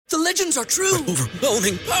The legends are true.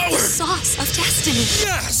 Overwhelming power. Sauce of destiny.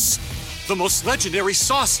 Yes! The most legendary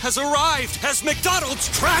sauce has arrived as McDonald's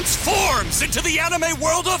transforms into the anime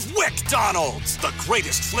world of WickDonald's. The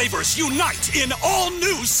greatest flavors unite in all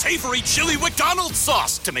new savory chili McDonald's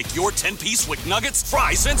sauce to make your 10-piece Wick Nuggets,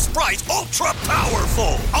 fries, and Sprite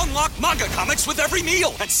ultra-powerful. Unlock manga comics with every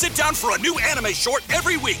meal and sit down for a new anime short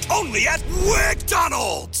every week only at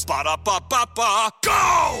WickDonald's. Ba-da-ba-ba-ba,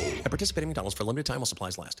 go! At participating McDonald's for a limited time while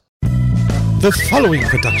supplies last. The following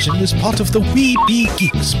production is part of the We Be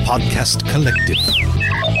Geeks podcast collective.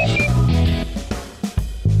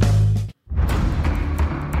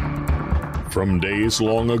 From days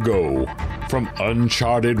long ago, from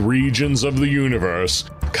uncharted regions of the universe,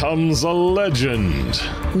 comes a legend.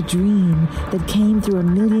 The dream that came through a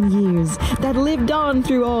million years, that lived on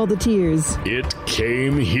through all the tears. It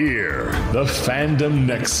came here, the Fandom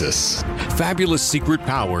Nexus. Fabulous secret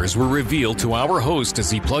powers were revealed to our host as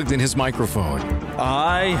he plugged in his microphone.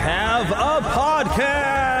 I have a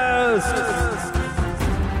podcast!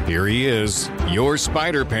 Here he is, your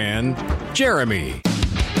Spider-Pan, Jeremy.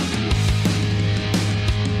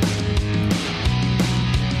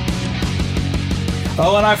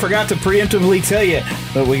 Oh, and I forgot to preemptively tell you,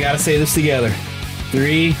 but we got to say this together.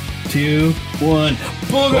 3, 2, 1.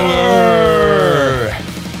 Booger!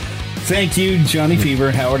 Thank you, Johnny Fever,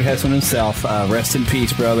 Howard Hessman himself. Rest in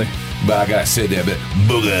peace, brother. But I gotta say that, but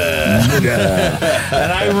booger.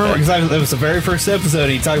 And I remember, because it was the very first episode,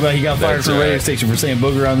 he talked about he got fired from a radio station for saying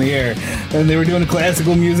booger on the air. And they were doing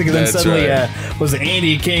classical music, and then suddenly was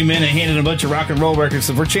Andy came in and handed a bunch of rock and roll records.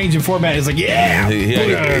 So if we're changing format, he's like, yeah,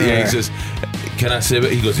 he says, can I say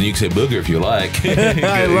it? He goes, and you can say booger if you like.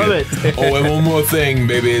 I love it. Oh, and one more thing,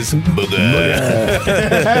 baby, is booger.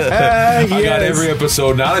 I got every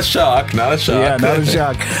episode. Not a shock. Yeah, not a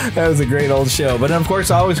shock. That was a great old show. But of course,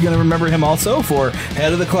 always going to remember him also for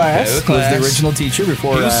Head of the Class. He was the original teacher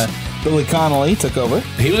before Billy Connolly took over.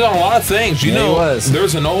 He was on a lot of things. You know,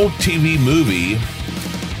 there's an old TV movie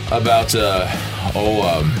about,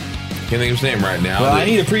 can't think of his name right now. Well, I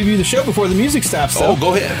need to preview the show before the music stops. Oh,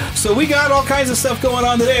 go ahead. So we got all kinds of stuff going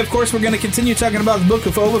on today. Of course, we're going to continue talking about the Book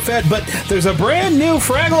of Boba Fett, but there's a brand new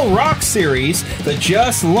Fraggle Rock series that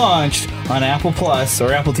just launched on Apple Plus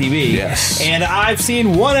or Apple TV. Yes. And I've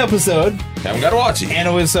seen one episode. Haven't got to watch it. And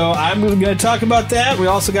it was so I'm going to talk about that. We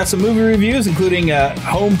also got some movie reviews, including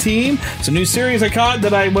Home Team. It's a new series I caught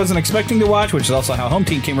that I wasn't expecting to watch, which is also how Home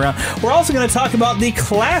Team came around. We're also going to talk about the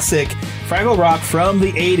classic Fraggle Rock from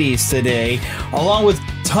the 80s today, along with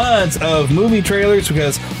tons of movie trailers,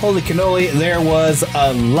 because holy cannoli, there was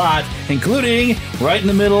a lot, including right in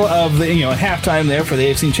the middle of the halftime there for the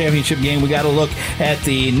AFC Championship game. We got to look at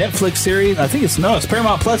the Netflix series. I think it's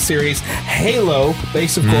Paramount Plus series, Halo,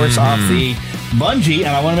 based of course off the Bungie,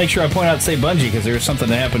 and I want to make sure I point out to say Bungie because there's something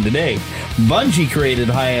that happened today. Bungie created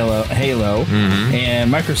Halo, and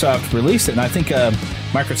Microsoft released it, and I think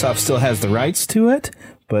Microsoft still has the rights to it,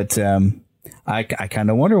 but I kind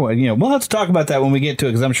of wonder what, we'll have to talk about that when we get to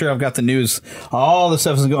it, because I'm sure I've got the news. All the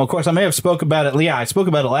stuff is going. Of course, I may have spoke about it. Yeah, I spoke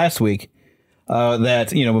about it last week,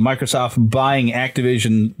 that, with Microsoft buying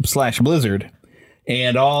Activision / Blizzard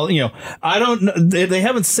and all, I don't know. They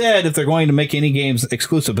haven't said if they're going to make any games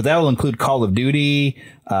exclusive, but that will include Call of Duty.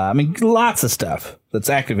 Lots of stuff that's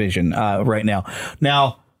Activision right now.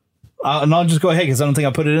 Now, and I'll just go ahead because I don't think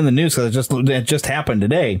I put it in the news because it just happened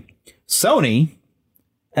today. Sony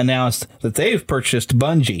announced that they've purchased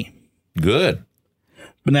Bungie. Good.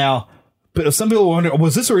 But some people wonder,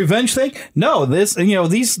 was this a revenge thing? No,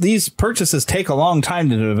 these purchases take a long time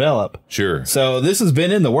to develop. Sure. So this has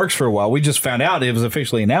been in the works for a while. We just found out it was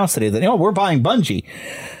officially announced today that, we're buying Bungie.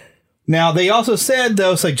 Now, they also said,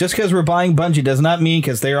 though, it's like just because we're buying Bungie does not mean,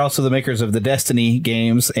 because they're also the makers of the Destiny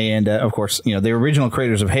games and, of course, the original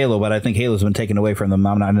creators of Halo, but I think Halo's been taken away from them.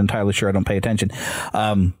 I'm not entirely sure. I don't pay attention.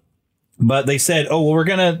 But they said, we're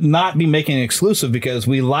going to not be making it exclusive because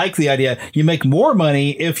we like the idea you make more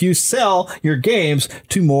money if you sell your games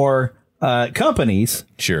to more companies.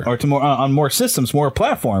 Sure. Or to on more systems, more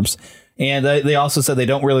platforms. And they also said they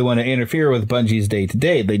don't really want to interfere with Bungie's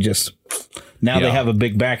day-to-day. They just, they have a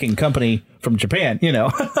big backing company from Japan,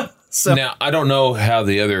 So now, I don't know how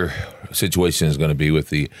the other situation is going to be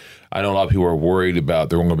with I know a lot of people are worried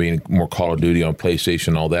about there won't be any more Call of Duty on PlayStation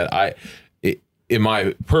and all that. In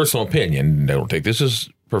my personal opinion, I don't take this as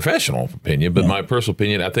professional opinion, but my personal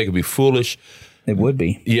opinion, I think it'd be foolish. It would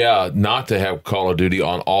be. Yeah, not to have Call of Duty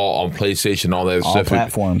on PlayStation, all that all stuff.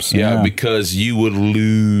 Platforms. Yeah, because you would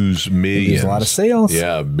lose millions. There's a lot of sales.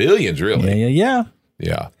 Yeah, billions, really. Yeah.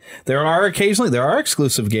 There are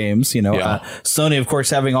exclusive games. Sony, of course,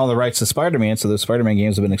 having all the rights to Spider-Man, so the Spider-Man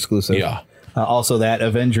games have been exclusive. Yeah. Also, that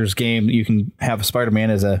Avengers game, you can have Spider-Man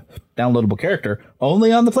as a downloadable character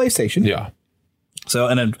only on the PlayStation. Yeah. So,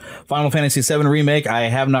 and then Final Fantasy VII Remake, I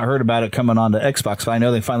have not heard about it coming on to Xbox, but I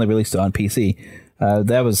know they finally released it on PC.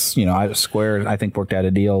 That was, Square, I think, worked out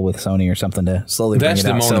a deal with Sony or something to slowly bring it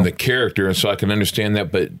out. That's them owning the character, and so I can understand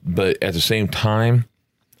that. But at the same time,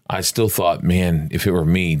 I still thought, man, if it were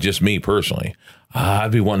me, just me personally,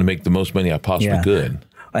 I'd be wanting to make the most money I possibly could.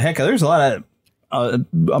 Heck, there's a lot of. I'm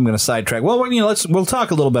going to sidetrack. Well, we'll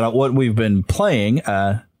talk a little bit about what we've been playing.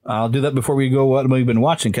 I'll do that before we go what we've been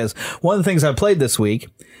watching, because one of the things I played this week.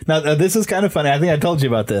 Now, this is kind of funny. I think I told you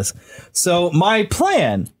about this. So my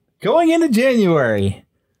plan going into January,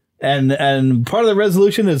 and part of the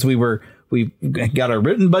resolution is we got our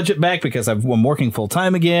written budget back because I'm working full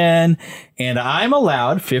time again, and I'm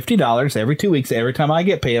allowed $50 every 2 weeks. Every time I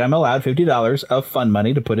get paid, I'm allowed $50 of fun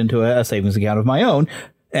money to put into a savings account of my own,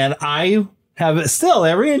 and I have still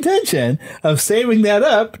every intention of saving that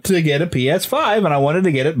up to get a PS5, and I wanted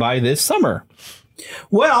to get it by this summer.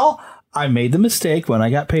 Well, I made the mistake when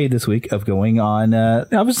I got paid this week of going on.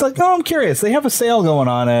 I was like, I'm curious. They have a sale going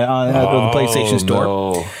on the PlayStation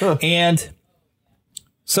Store. No. And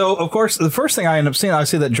so, of course, the first thing I end up seeing, I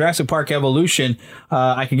see that Jurassic Park Evolution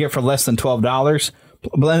I could get for less than $12.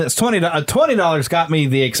 But then it's $20 got me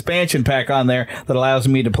the expansion pack on there that allows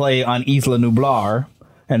me to play on Isla Nublar.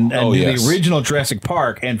 And do the original Jurassic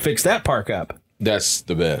Park and fix that park up. That's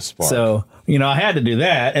the best part. So, I had to do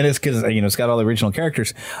that. And it's because, it's got all the original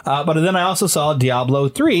characters. But then I also saw Diablo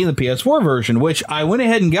 3, the PS4 version, which I went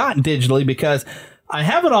ahead and got digitally because I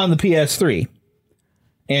have it on the PS3.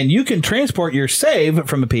 And you can transport your save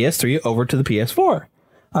from a PS3 over to the PS4.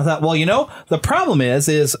 I thought, the problem is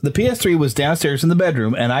the PS3 was downstairs in the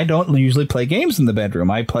bedroom, and I don't usually play games in the bedroom.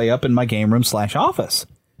 I play up in my game room /office.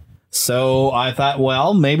 So I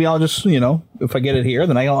thought, maybe I'll just, if I get it here,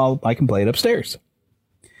 then I can play it upstairs.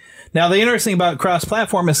 Now, the interesting about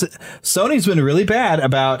cross-platform is that Sony's been really bad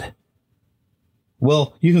about,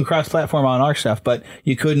 you can cross-platform on our stuff, but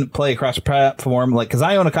you couldn't play cross-platform, because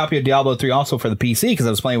I own a copy of Diablo 3 also for the PC because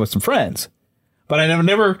I was playing with some friends. But I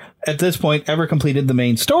never, at this point, ever completed the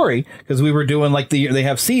main story because we were doing they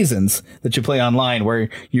have seasons that you play online where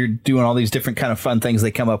you're doing all these different kind of fun things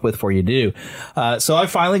they come up with for you to do. So I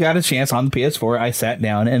finally got a chance on the PS4. I sat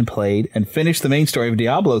down and played and finished the main story of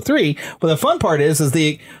Diablo 3. But the fun part is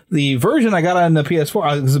the version I got on the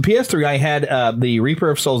PS4, the PS3, I had the Reaper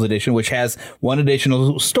of Souls edition, which has one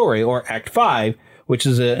additional story, or Act 5, which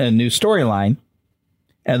is a new storyline.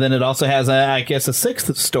 And then it also has, a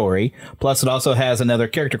sixth story. Plus, it also has another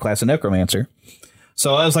character class, a Necromancer.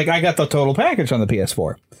 So I was like, I got the total package on the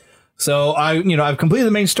PS4. So I've completed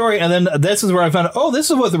the main story, and then this is where I found out,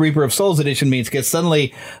 this is what the Reaper of Souls edition means. Because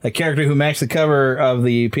suddenly, a character who matched the cover of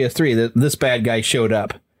the PS3, this bad guy showed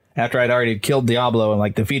up after I'd already killed Diablo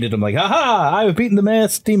and defeated him. Ha! I've beaten the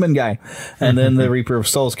masked demon guy. And then the Reaper of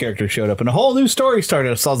Souls character showed up, and a whole new story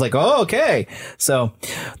started. So I was like, okay. So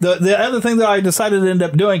the other thing that I decided to end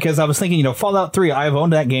up doing, because I was thinking, Fallout 3, I've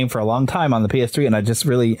owned that game for a long time on the PS3, and I just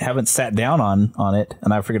really haven't sat down on it,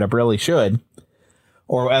 and I figured I really should.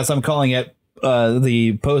 Or as I'm calling it,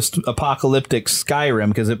 the post-apocalyptic Skyrim,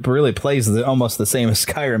 because it really plays almost the same as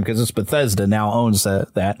Skyrim, because it's Bethesda now owns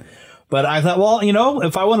that. But I thought,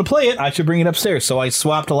 if I want to play it, I should bring it upstairs. So I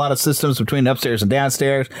swapped a lot of systems between upstairs and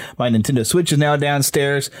downstairs. My Nintendo Switch is now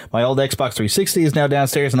downstairs. My old Xbox 360 is now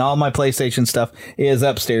downstairs. And all my PlayStation stuff is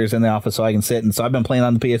upstairs in the office so I can sit. And so I've been playing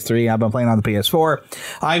on the PS3. I've been playing on the PS4.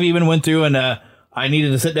 I've even went through and I needed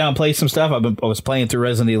to sit down and play some stuff. I was playing through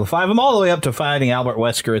Resident Evil 5. I'm all the way up to fighting Albert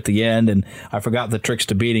Wesker at the end. And I forgot the tricks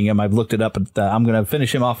to beating him. I've looked it up. And I'm going to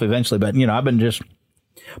finish him off eventually. But, I've been just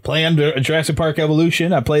playing Jurassic Park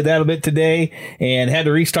Evolution. I played that a bit today and had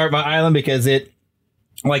to restart my island because the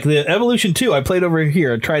Evolution 2, I played over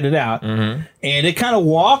here. I tried it out. Mm-hmm. And it kind of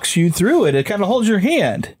walks you through it. It kind of holds your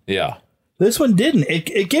hand. Yeah. This one didn't.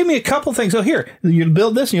 It gave me a couple things. So here, you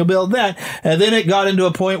build this and you'll build that. And then it got into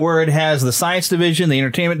a point where it has the science division, the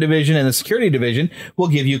entertainment division, and the security division will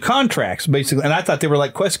give you contracts, basically. And I thought they were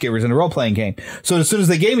like quest givers in a role-playing game. So as soon as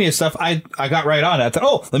they gave me this stuff, I got right on it. I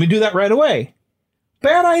thought, let me do that right away.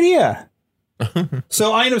 Bad idea.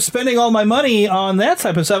 So I ended up spending all my money on that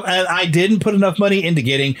type of stuff, and I didn't put enough money into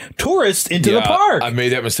getting tourists into the park. I made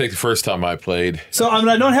that mistake the first time I played. So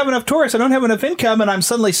I don't have enough tourists. I don't have enough income, and I'm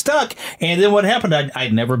suddenly stuck. And then what happened?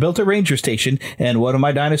 I'd never built a ranger station, and one of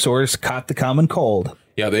my dinosaurs caught the common cold.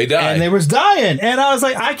 Yeah, they died. And they was dying. And I was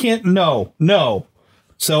like, I can't, no.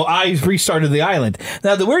 So I restarted the island.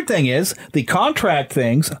 Now, the weird thing is, the contract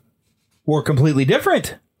things were completely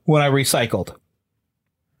different when I recycled.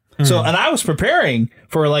 So, and I was preparing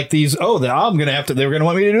for like these, they were going to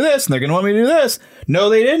want me to do this and they're going to want me to do this. No,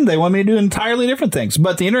 they didn't. They want me to do entirely different things.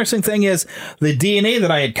 But the interesting thing is the DNA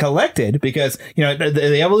that I had collected, because,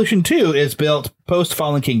 the Evolution 2 is built post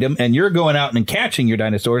Fallen Kingdom and you're going out and catching your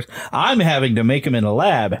dinosaurs. I'm having to make them in a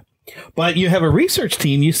lab. But you have a research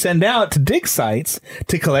team you send out to dig sites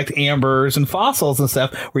to collect ambers and fossils and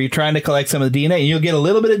stuff where you're trying to collect some of the DNA. And you'll get a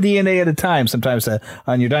little bit of DNA at a time sometimes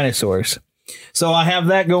on your dinosaurs. So I have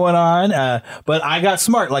that going on, but I got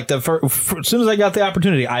smart. Like as soon as I got the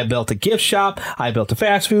opportunity, I built a gift shop, I built a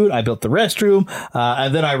fast food, I built the restroom,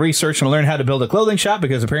 and then I researched and learned how to build a clothing shop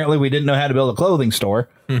because apparently we didn't know how to build a clothing store,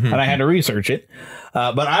 and I had to research it.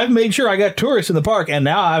 But I've made sure I got tourists in the park, and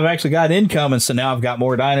now I've actually got income, and so now I've got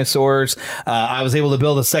more dinosaurs. I was able to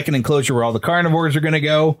build a second enclosure where all the carnivores are going to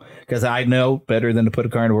go, because I know better than to put a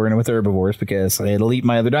carnivore in with herbivores because it'll eat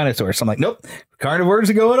my other dinosaurs. So I'm like, nope, carnivores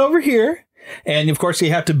are going over here. And of course, you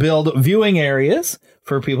have to build viewing areas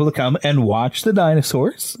for people to come and watch the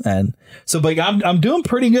dinosaurs. And so, but I'm doing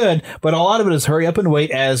pretty good. But a lot of it is hurry up and wait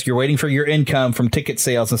as you're waiting for your income from ticket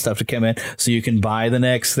sales and stuff to come in so you can buy the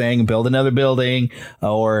next thing, build another building,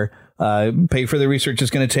 or pay for the research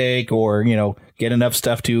it's going to take, or, get enough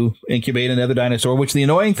stuff to incubate another dinosaur, which the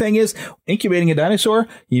annoying thing is incubating a dinosaur,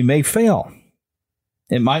 you may fail.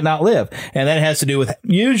 It might not live. And that has to do with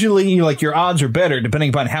usually your odds are better depending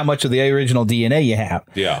upon how much of the original DNA you have.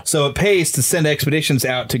 Yeah. So it pays to send expeditions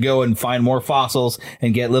out to go and find more fossils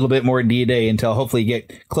and get a little bit more DNA until hopefully you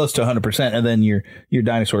get close to 100%. And then your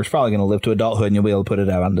dinosaur is probably going to live to adulthood and you'll be able to put it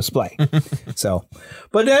out on display. So,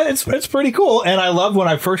 but it's pretty cool. And I love when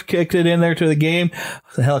I first kicked it in there to the game,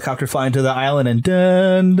 the helicopter flying to the island and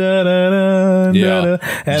dun, dun, dun, dun, yeah. dun,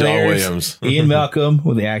 and John there's Williams. Ian Malcolm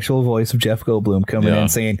with the actual voice of Jeff Goldblum coming in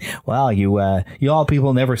saying, wow, you all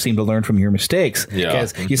people never seem to learn from your mistakes.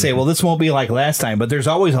 Because you say, well, this won't be like last time, but there's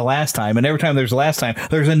always a last time. And every time there's a last time,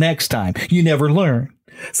 there's a next time. You never learn.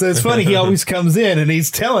 So it's funny. He always comes in and he's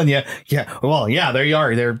telling you, there you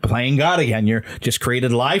are. They're playing God again. You're just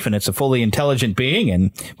created life and it's a fully intelligent being.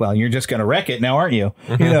 And well, you're just going to wreck it now, aren't you?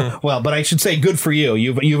 But I should say good for you.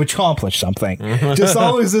 You've accomplished something. Just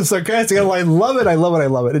always this sarcastic. I love it. I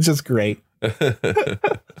love it. It's just great.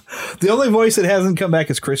 The only voice that hasn't come back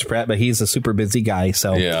is Chris Pratt, but he's a super busy guy.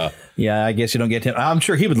 So yeah, I guess you don't get him. I'm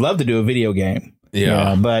sure he would love to do a video game.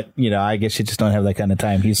 Yeah, but I guess you just don't have that kind of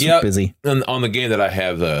time. He's busy. And on the game that I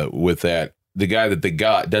have with that, the guy that they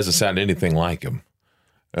got doesn't sound anything like him.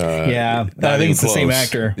 I think it's the same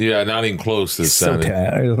actor. Yeah, not even close to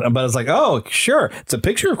sounding. But it's like, oh, sure, it's a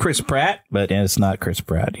picture of Chris Pratt, but it's not Chris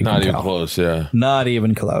Pratt. Not even close. Yeah, not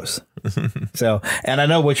even close. So, and I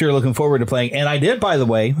know what you're looking forward to playing. And I did, by the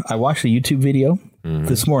way, I watched a YouTube video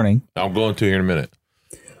this morning. I'm going to here in a minute.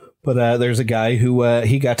 But there's a guy who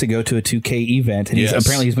he got to go to a 2K event, and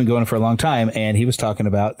apparently he's been going for a long time. And he was talking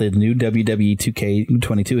about the new WWE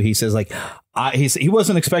 2K22. He says he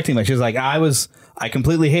wasn't expecting much. He's like, I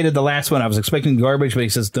completely hated the last one. I was expecting garbage, but he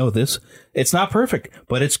says, no, it's not perfect,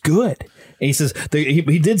 but it's good. And he says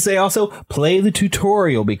he did say also play the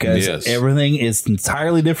tutorial because everything is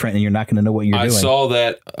entirely different, and you're not going to know what you're doing. I saw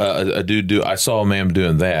that I saw a man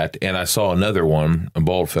doing that, and I saw another one, a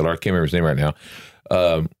bald fella. I can't remember his name right now.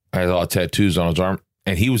 Had a lot of tattoos on his arm,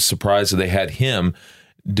 and he was surprised that they had him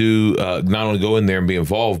do not only go in there and be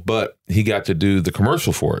involved, but he got to do the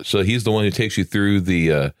commercial for it. So he's the one who takes you through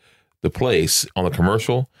the place on the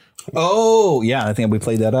commercial. Oh yeah, I think we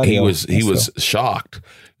played that audio. He was shocked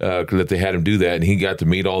that they had him do that, and he got to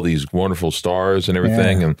meet all these wonderful stars and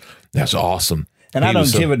everything, and that's awesome. And I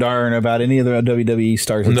don't give a darn about any of the WWE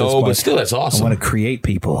stars at this point. No, but still, that's awesome. I want to create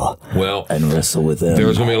people and wrestle with them.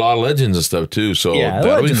 There's going to be a lot of legends and stuff, too, so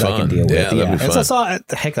that'll be fun. I can deal with. That'll be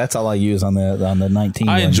fun. That's all I use on the 19.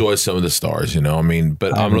 I enjoy some of the stars,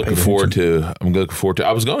 but I'm looking forward to.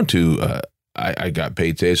 I was going to. I got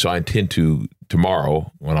paid today, so I intend to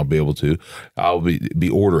tomorrow when I'll be able to. I'll be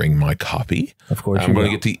ordering my copy. Of course, I'm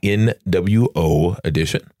going to get the NWO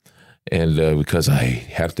edition. And because I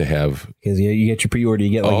have to have... Because you get your pre-order, you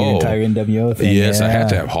get an entire NWO thing. Yes, I have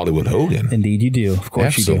to have Hollywood Hogan. Indeed you do. Of course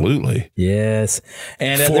Absolutely. You do. Yes.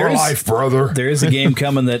 And for life, brother. There is a game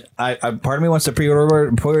coming that part of me wants to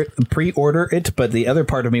pre-order it, but the other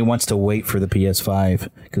part of me wants to wait for the PS5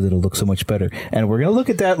 because it'll look so much better. And we're going to look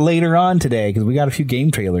at that later on today because we got a few game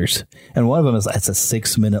trailers. And one of them it's a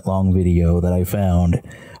 6-minute long video that I found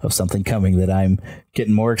of something coming that I'm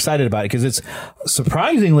getting more excited about because it's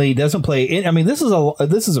surprisingly doesn't play in. I mean, this is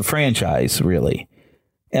a franchise really,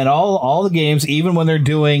 and all the games, even when they're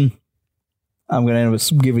doing I'm going to end up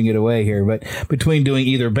giving it away here, but between doing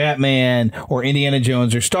either Batman or Indiana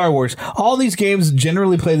Jones or Star Wars, all these games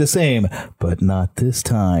generally play the same, but not this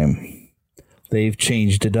time. They've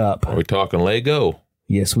changed it up. Are we talking Lego?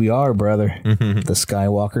 Yes, we are, brother. The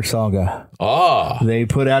Skywalker Saga. They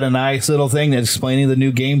put out a nice little thing that's explaining the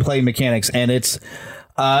new gameplay mechanics, and it's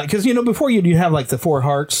because before you'd have like the 4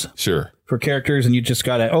 hearts. Sure. For characters, and you just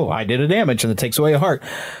gotta, I did a damage, and it takes away a heart.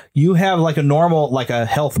 You have like a normal, like a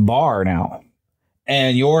health bar now,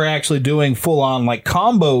 and you're actually doing full on like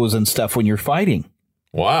combos and stuff when you're fighting.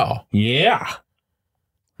 Wow. Yeah.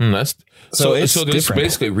 That's so it's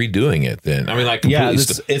basically redoing it then. I mean, like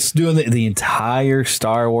it's doing the entire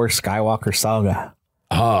Star Wars Skywalker saga.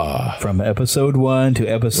 From episode 1 to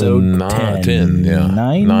episode 10. Yeah.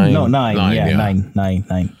 9. Yeah,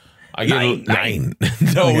 9. I get 9.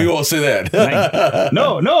 No, we won't say that. 9.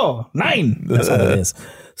 No, 9. That's what it is.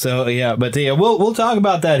 So yeah, but we'll talk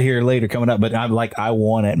about that here later coming up. But I'm like, I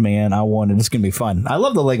want it, man. I want it. It's gonna be fun. I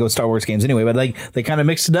love the Lego Star Wars games anyway. But like they kind of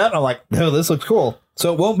mixed it up. I'm like, this looks cool.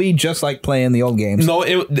 So it won't be just like playing the old games. No,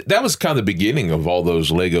 that was kind of the beginning of all those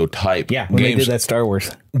Lego type when games. They did that Star Wars.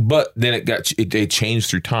 But then they changed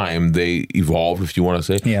through time. They evolved, if you want to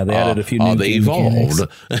say. Yeah, they added a few new they evolved.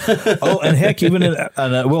 And heck, even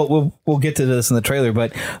we'll get to this in the trailer,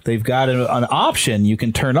 but they've got an option you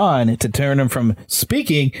can turn on to turn them from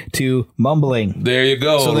speaking to mumbling. There you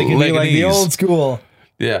go. So they can be like the old school.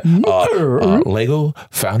 Yeah. Lego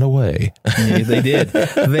found a way. Yeah, they did.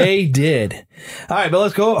 They did. All right, but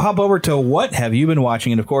let's hop over to what have you been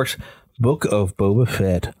watching? And of course, Book of Boba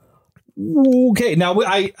Fett. Okay, now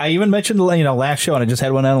I even mentioned last show, and I just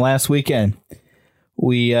had one on last weekend.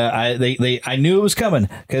 I knew it was coming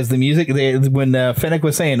because the music when Fennec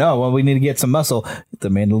was saying, we need to get some muscle, the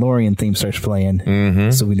Mandalorian theme starts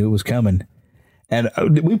playing, so we knew it was coming, and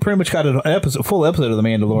we pretty much got a full episode of the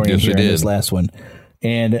Mandalorian here in this last one.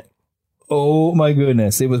 And oh my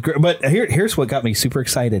goodness, it was great. But here's what got me super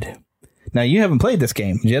excited. Now, you haven't played this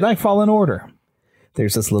game, Jedi Fallen Order.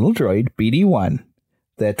 There's this little droid, BD-1,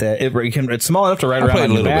 that it's small enough to ride around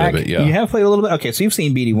on your back. Bit of it, yeah. You have played a little bit? Okay, so you've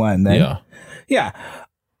seen BD-1 then. Yeah.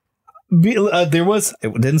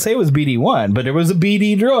 It didn't say it was BD-1, but there was a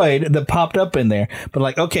BD droid that popped up in there.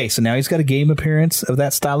 But okay, so now he's got a game appearance of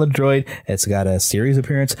that style of droid. It's got a series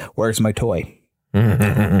appearance. Where's my toy?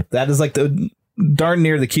 That is like the darn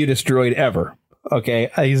near the cutest droid ever. Okay,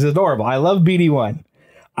 he's adorable. I love BD-1.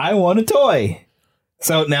 I want a toy.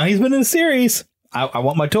 So now he's been in a series. I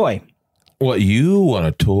want my toy. What, you want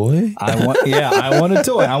a toy? I want a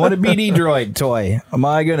toy. I want a BD droid toy. Oh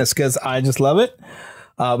my goodness, because I just love it.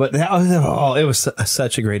 But it was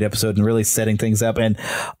such a great episode and really setting things up. And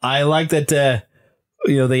I like that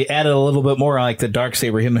they added a little bit more like the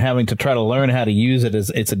Darksaber, him having to try to learn how to use it.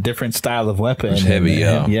 It's a different style of weapon. It's heavy,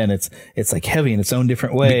 and it's like heavy in its own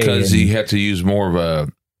different way. Because he had to use more of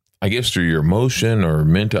a, I guess, through your emotion or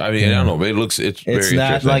mental. I mean, I don't know, but it's very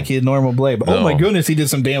not like his normal blade. But oh my goodness, he did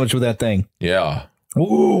some damage with that thing. Yeah.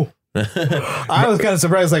 Ooh. I was kind of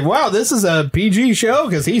surprised, like, wow, this is a PG show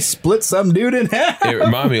because he split some dude in half. It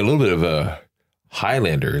reminded me a little bit of a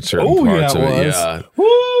Highlander in certain parts of it. Yeah. Woo!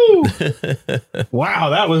 Wow,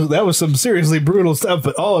 that was some seriously brutal stuff,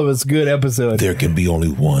 but it was a good episode. There can be only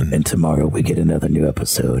one. And tomorrow we get another new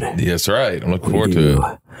episode. Yes, right. I'm looking forward to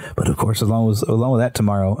it. But of course, along with that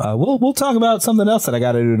tomorrow, we'll talk about something else that I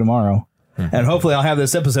got to do tomorrow. And hopefully I'll have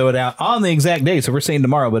this episode out on the exact day. So we're saying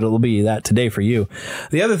tomorrow, but it'll be that today for you.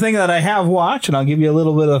 The other thing that I have watched, and I'll give you a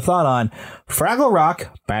little bit of thought on, Fraggle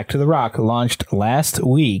Rock, Back to the Rock, launched last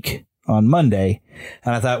week on Monday.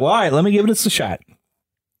 And I thought, well, all right, let me give it a shot.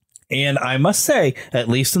 And I must say, at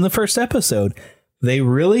least in the first episode, they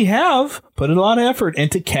really have put a lot of effort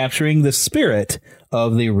into capturing the spirit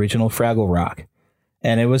of the original Fraggle Rock.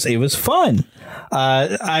 And it was fun.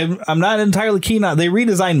 I'm not entirely keen on, they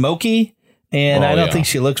redesigned Moki. And I don't think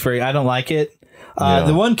she looks I don't like it.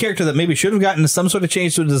 The one character that maybe should have gotten some sort of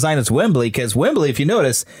change to the design is Wembley, because Wembley, if you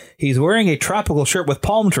notice, he's wearing a tropical shirt with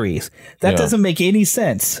palm trees. That doesn't make any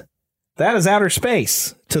sense. That is outer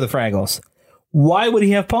space to the Fraggles. Why would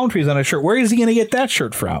he have palm trees on his shirt? Where is he going to get that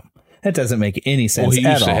shirt from? That doesn't make any sense at all. Well, he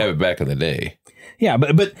used to have it back in the day. Yeah,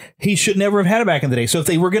 but he should never have had it back in the day. So if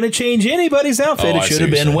they were going to change anybody's outfit, it should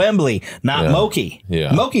have been Wembley, not Moki.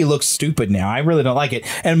 Yeah. Moki looks stupid now. I really don't like it.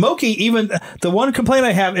 And Moki, even the one complaint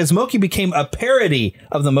I have is Moki became a parody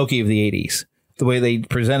of the Moki of the 80s, the way they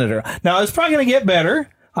presented her. Now, it's probably going to get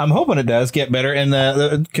better. I'm hoping it does get better.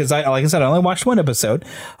 And because like I said, I only watched one episode.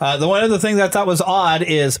 The one other thing that I thought was odd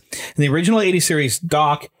is in the original 80s series,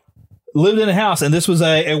 Doc lived in a house, and this was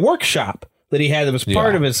a workshop that he had that was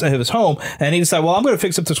part of his home, and he decided, well, I'm going to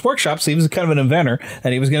fix up this workshop. So he was kind of an inventor,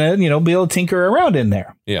 and he was going to, be able to tinker around in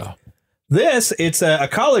there. Yeah. It's a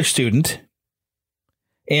college student,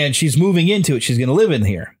 and she's moving into it. She's going to live in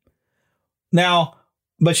here. Now,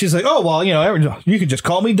 but she's like, oh, well, you can just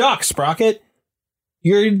call me Doc, Sprocket.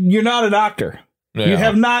 You're not a doctor. Yeah. You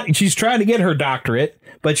have not. She's trying to get her doctorate,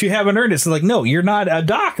 but you haven't earned it. So like, no, you're not a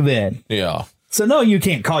doc then. Yeah. So no, you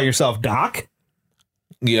can't call yourself Doc.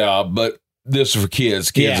 Yeah, but this is for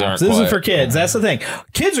kids. Kids aren't. This is for kids. That's the thing.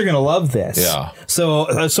 Kids are going to love this. Yeah.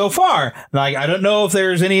 So far, like, I don't know if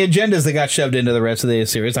there's any agendas that got shoved into the rest of the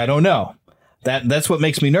series. I don't know. That's what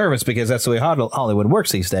makes me nervous, because that's the way Hollywood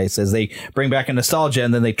works these days. Is they bring back a nostalgia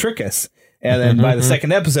and then they trick us. And then by the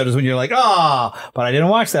second episode is when you're like, but I didn't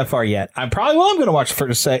watch that far yet. I'm going to watch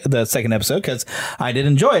the second episode because I did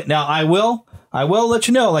enjoy it. Now, I will let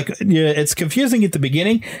you know, like, it's confusing at the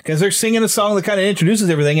beginning because they're singing a song that kind of introduces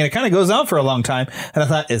everything, and it kind of goes on for a long time. And I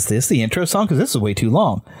thought, is this the intro song? Because this is way too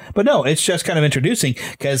long. But no, it's just kind of introducing,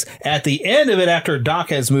 because at the end of it, after Doc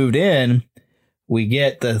has moved in, we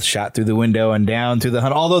get the shot through the window and down through the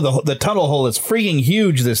tunnel. Although the tunnel hole is freaking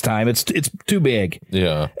huge this time, it's too big.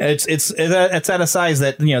 Yeah, it's at a size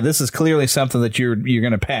that this is clearly something that you're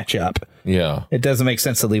going to patch up. Yeah, it doesn't make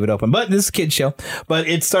sense to leave it open. But this is a kid's show. But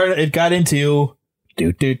it got into. So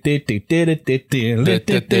we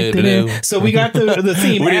got the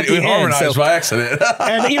theme. We harmonized by accident.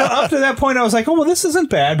 And up to that point, I was like, oh, well, this isn't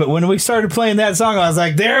bad. But when we started playing that song, I was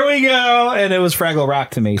like, there we go. And it was Fraggle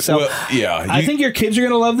Rock to me. So I think your kids are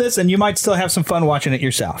going to love this, and you might still have some fun watching it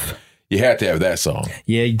yourself. You had to have that song.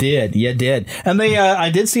 Yeah, you did. And I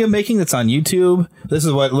did see a making that's on YouTube. This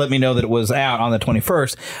is what let me know that it was out on the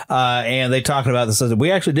 21st. And they talked about this.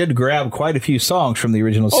 We actually did grab quite a few songs from the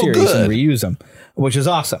original series and reuse them, which is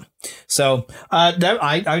awesome. So I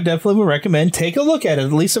definitely would recommend take a look at it.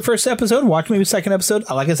 At least the first episode. Watch maybe the second episode.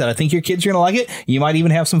 Like I said, I think your kids are going to like it. You might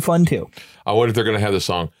even have some fun too. I wonder if they're going to have the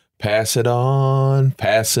song. Pass it on,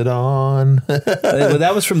 pass it on. Well,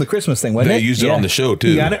 that was from the Christmas thing, wasn't it? They used it on the show, too.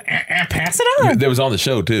 You got it? Pass it on. That was on the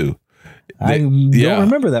show, too. I don't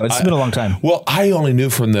remember that. It's been a long time. Well, I only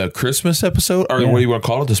knew from the Christmas episode, or what do you want to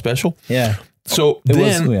call it, the special? Yeah. So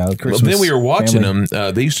then we were watching them.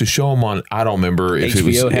 They used to show them on, I don't remember if it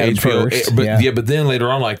was HBO. But then later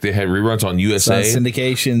on, like they had reruns on USA.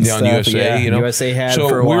 Syndication stuff. On USA, USA had it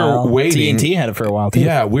for a while. We were waiting. TNT had it for a while, too.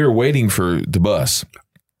 Yeah, we were waiting for the bus.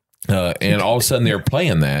 And all of a sudden they were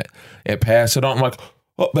playing that and pass it on. I'm like,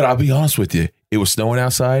 but I'll be honest with you, it was snowing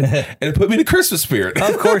outside and it put me in the Christmas spirit.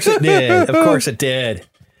 Of course it did.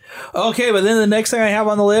 Okay, but then the next thing I have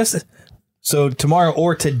on the list, so tomorrow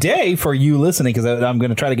or today for you listening, because I'm going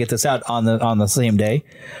to try to get this out on the same day,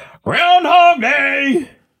 Groundhog Day.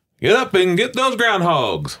 Get up and get those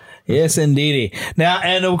groundhogs. Yes, indeedy. Now,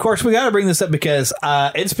 and of course, we got to bring this up because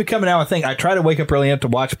it's becoming now a thing. I try to wake up early enough to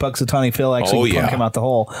watch Punxsutawney Phil actually come out the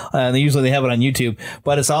hole. And usually they have it on YouTube.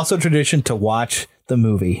 But it's also tradition to watch the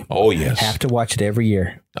movie. Oh, yes. Have to watch it every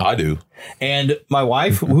year. I do. And my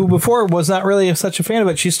wife, who before was not really such a fan of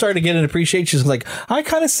it, she started to get an appreciation. She's like, I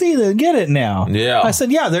kind of get it now. Yeah. I said,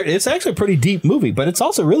 yeah, it's actually a pretty deep movie, but it's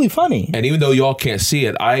also really funny. And even though y'all can't see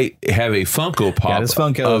it, I have a Funko Pop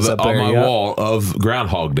on my wall of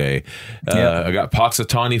Groundhog Day. I got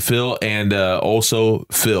Punxsutawney Phil and also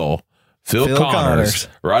Phil Connors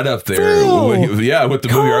right up there. With the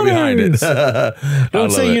movie right behind it.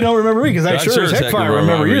 Don't say you don't remember me, because I sure as heck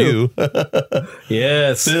remember you.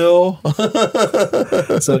 Yes. Phil.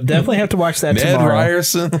 So definitely have to watch that tomorrow.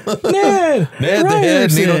 Ryerson. Ned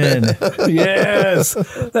Ryerson. Yes.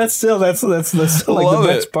 That's still like the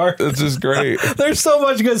best part. It's just great. There's so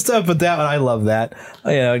much good stuff, but that one, I love that.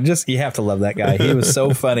 You have to love that guy. He was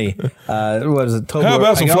so funny. What is it? Tobler. How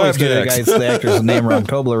about some flapjacks? The actor's name wrong.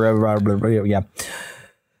 Tobler. Yeah.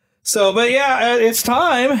 So, but yeah, it's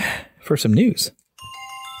time for some news.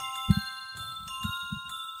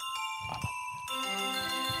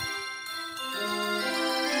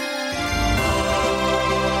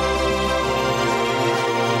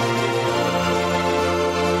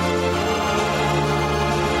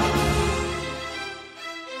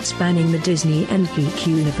 Spanning the Disney and geek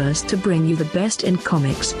universe to bring you the best in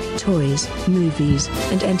comics, toys, movies,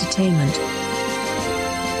 and entertainment.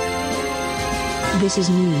 This is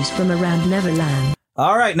news from around Neverland.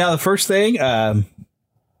 All right, now the first thing,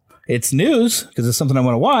 it's news because it's something I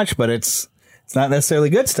want to watch, but it's not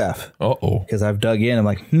necessarily good stuff. Because I've dug in, I'm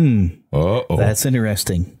like, that's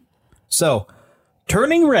interesting. So,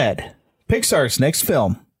 Turning Red, Pixar's next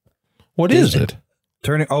film. What is it?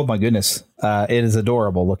 Oh my goodness. It is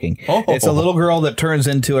adorable looking. Oh. It's a little girl that turns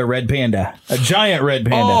into a red panda, a giant red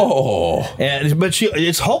panda. But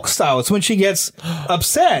it's Hulk style. It's when she gets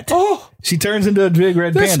upset. She turns into a big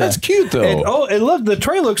red panda. That's cute though. And look, the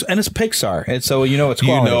trailer looks, and it's Pixar. And so it's quality.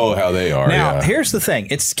 You know how they are. Now, here's the thing.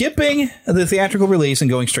 It's skipping the theatrical release and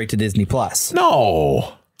going straight to Disney Plus.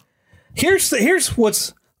 No. Here's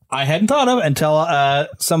what's I hadn't thought of until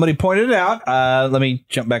somebody pointed it out. Let me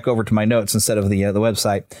jump back over to my notes instead of the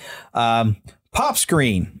website. Pop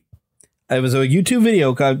Screen. It was a YouTube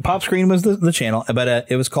video. Pop Screen was the channel, but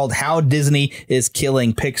it was called How Disney is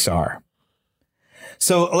Killing Pixar.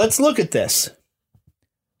 So let's look at this.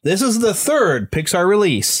 This is the third Pixar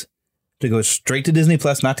release to go straight to Disney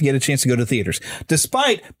Plus, not to get a chance to go to theaters.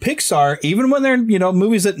 Despite Pixar, even when they're,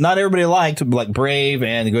 movies that not everybody liked, like Brave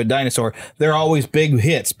and The Good Dinosaur, they're always big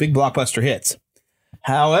hits, big blockbuster hits.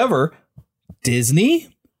 However,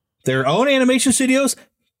 Disney, their own animation studios,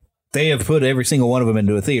 they have put every single one of them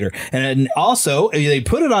into a theater. And also, they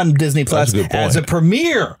put it on Disney Plus as a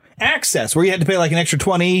premiere access, where you had to pay like an extra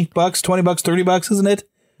 $20, $30, isn't it?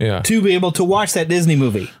 Yeah. To be able to watch that Disney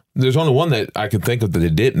movie. There's only one that I could think of that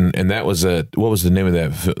it didn't, and that was what was the name of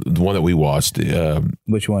that? The one that we watched.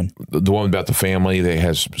 Which one? The one about the family that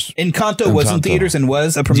has Encanto was in theaters and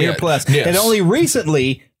was a Premiere Plus. Yes. And only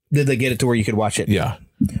recently did they get it to where you could watch it. Yeah.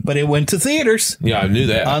 But it went to theaters. Yeah, I knew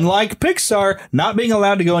that. Unlike Pixar not being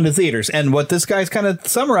allowed to go into theaters. And what this guy's kind of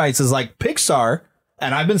summarizes, like Pixar,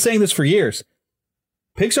 and I've been saying this for years,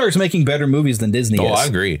 Pixar is making better movies than Disney is. Oh, I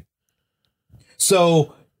agree.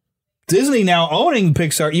 So Disney now owning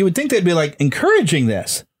Pixar, you would think they'd be like encouraging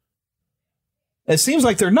this. It seems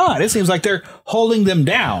like they're not. It seems like they're holding them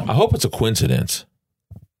down. I hope it's a coincidence.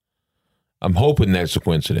 I'm hoping that's a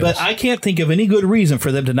coincidence. But I can't think of any good reason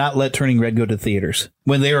for them to not let Turning Red go to theaters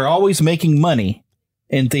when they are always making money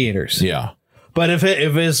in theaters. Yeah. But if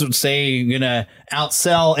it's, say, going to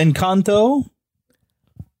outsell Encanto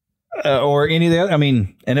or any of the other,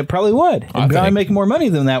 and it probably would. It'd probably make more money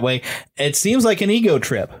than that way. It seems like an ego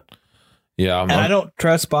trip. Yeah. And I don't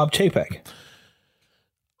trust Bob Chapek.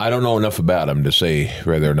 I don't know enough about him to say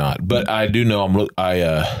whether or not, but I do know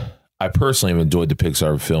I personally have enjoyed the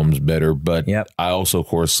Pixar films better, but I also, of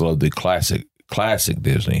course, love the classic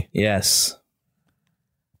Disney. Yes.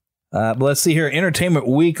 But let's see here. Entertainment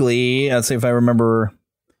Weekly. Let's see if I remember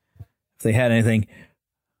if they had anything.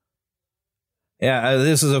 Yeah,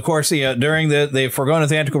 this is, of course, during the foregone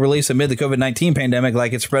theatrical release amid the COVID-19 pandemic,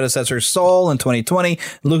 like its predecessor Soul in 2020,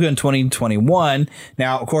 Luca in 2021.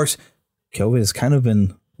 Now, of course, COVID has kind of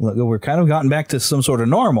we're kind of gotten back to some sort of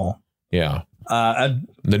normal. Yeah.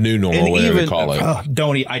 The new normal, whatever you call it.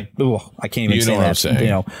 I can't even say that. You know what I'm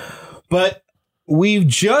saying. But we've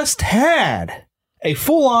just had a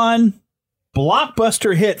full-on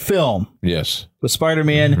blockbuster hit film. Yes. With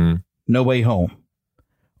Spider-Man No Way Home.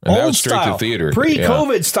 And that was straight to theater.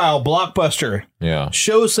 Pre-COVID style blockbuster. Yeah.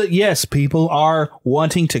 Shows that, yes, people are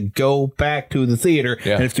wanting to go back to the theater.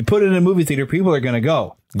 Yeah. And if you put it in a movie theater, people are going to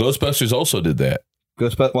go. Ghostbusters also did that.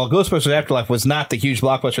 Ghostbusters Afterlife was not the huge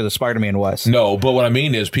blockbuster that Spider-Man was. No, but what I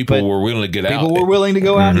mean is people were willing to get out. People were willing to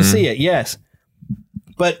go out and see it, yes.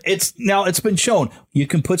 But it's been shown you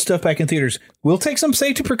can put stuff back in theaters. We'll take some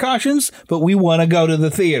safety precautions, but we want to go to the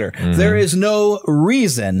theater. There is no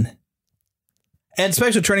reason, and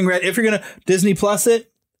especially Turning Red, if you're going to Disney Plus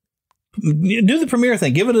it, do the premiere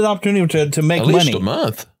thing. Give it an opportunity to make money. At least a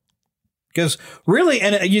month. Because really,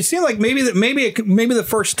 and you seem like maybe the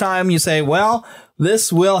first time you say, well,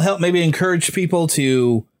 this will help maybe encourage people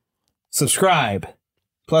to subscribe.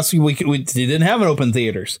 Plus, we didn't have it open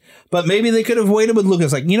theaters. But maybe they could have waited with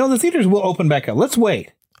Lucas. Like, the theaters will open back up. Let's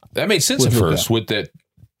wait. That made sense at first with that.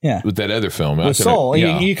 Yeah. With that other film. With Soul.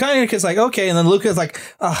 Yeah. You kind of, it's like, okay. And then Lucas like,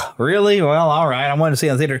 oh, really? Well, all right. I wanted to see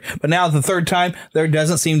it in the theater. But now the third time, there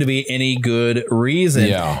doesn't seem to be any good reason.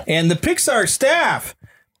 Yeah. And the Pixar staff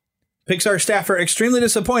are extremely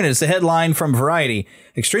disappointed. It's the headline from Variety.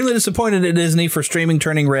 Extremely disappointed at Disney for streaming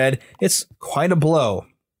Turning Red. It's quite a blow.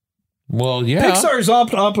 Well, yeah. Pixar's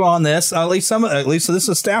up on this. At least this is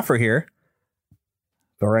a staffer here.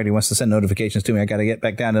 Variety wants to send notifications to me. I got to get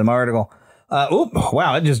back down to my article.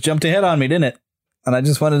 Wow, it just jumped ahead on me, didn't it? And I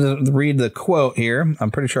just wanted to read the quote here.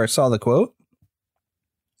 I'm pretty sure I saw the quote.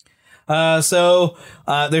 So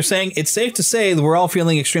they're saying it's safe to say that we're all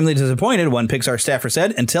feeling extremely disappointed. One Pixar staffer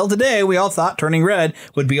said, until today, we all thought Turning Red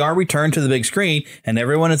would be our return to the big screen. And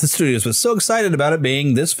everyone at the studios was so excited about it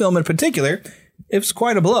being this film in particular. It was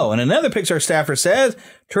quite a blow. And another Pixar staffer says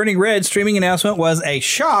Turning Red streaming announcement was a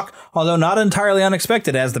shock, although not entirely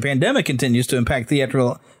unexpected as the pandemic continues to impact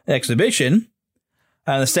theatrical exhibition.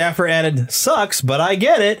 The staffer added, sucks, but I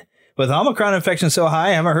get it. With Omicron infection so high,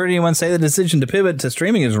 I haven't heard anyone say the decision to pivot to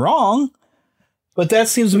streaming is wrong. But that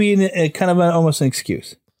seems to be kind of almost an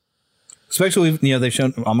excuse. Especially, they've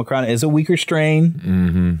shown Omicron is a weaker strain.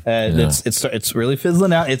 Mm-hmm. It's really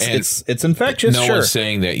fizzling out. It's infectious. No one's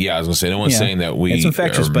saying that. Yeah, I was gonna say no one's saying that we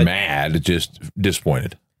are mad. Just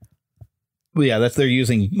disappointed. Well, yeah, they're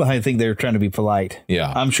using. I think they're trying to be polite.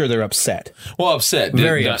 Yeah, I'm sure they're upset. Well, upset,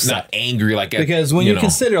 very upset, not angry. Because when you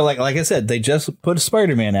consider, like I said, they just put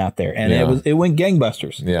Spider-Man out there, and it went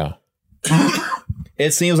gangbusters. Yeah,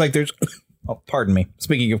 it seems like there's. Oh, pardon me.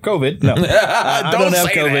 Speaking of COVID, no, I don't have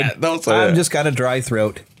COVID. Don't say I've just got a dry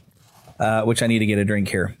throat, which I need to get a drink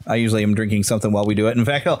here. I usually am drinking something while we do it. In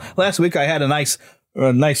fact, last week I had a nice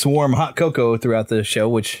warm hot cocoa throughout the show,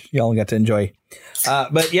 which y'all got to enjoy.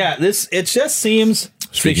 But yeah, it just seems.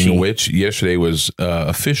 Speaking fishy. of which, yesterday was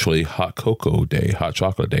officially hot cocoa day, hot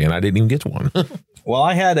chocolate day, and I didn't even get one. Well,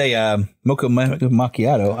 I had a mocha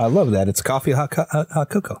macchiato. I love that. It's coffee hot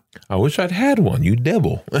cocoa. I wish I'd had one. You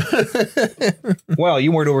devil. Well,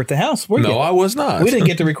 you weren't over at the house, were you? No, I was not. We didn't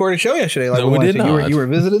get to record a show yesterday. No, we did not. You were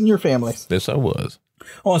visiting your families. Yes, I was.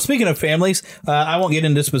 Oh, and speaking of families, I won't get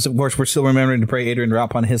into this, but of course, we're still remembering to pray Adrian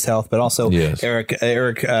Ropp on his health, but also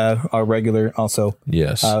Eric, our regular, also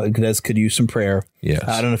could use some prayer. Yes.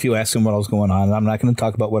 I don't know if you asked him what was going on. I'm not going to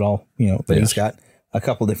talk about what all, but he's got a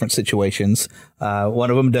couple different situations. One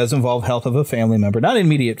of them does involve health of a family member, not an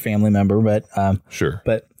immediate family member, but sure.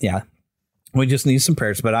 But yeah, we just need some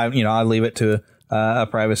prayers. But I leave it to a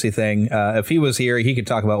privacy thing. If he was here, he could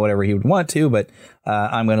talk about whatever he would want to, but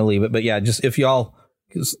I'm going to leave it. But yeah, just if y'all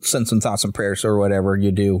send some thoughts and prayers or whatever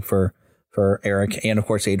you do for Eric and of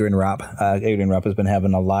course Adrian Ropp. Adrian Ropp has been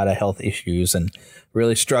having a lot of health issues and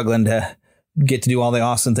really struggling to get to do all the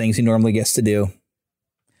awesome things he normally gets to do.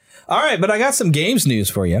 All right, but I got some games news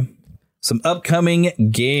for you. Some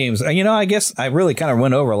upcoming games. I guess I really kind of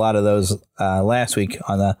went over a lot of those last week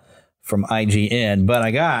from IGN, but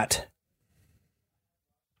I got.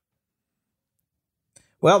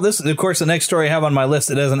 Well, this is, of course, the next story I have on my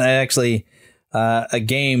list. It doesn't actually a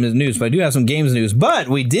game news, but I do have some games news. But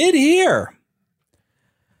we did hear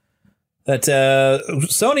that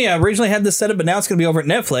Sony originally had this set up, but now it's going to be over at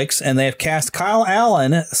Netflix, and they have cast Kyle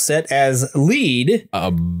Allen set as lead.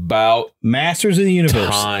 About Masters of the Universe.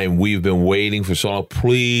 Time we've been waiting for so long.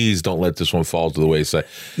 Please don't let this one fall to the wayside.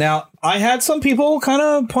 Now, I had some people kind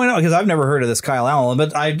of point out, because I've never heard of this Kyle Allen,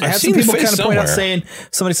 but I had some people kind of point out saying,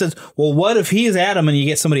 somebody says, well, what if he's Adam and you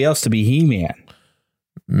get somebody else to be He-Man?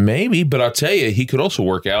 Maybe, but I'll tell you, he could also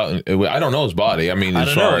work out. I don't know his body. I mean,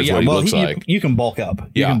 as far as what he looks like. You can bulk up.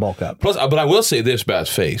 You can bulk up. Plus, but I will say this about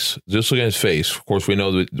his face. Just look at his face. Of course, we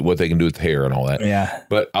know what they can do with hair and all that. Yeah.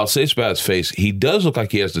 But I'll say this about his face. He does look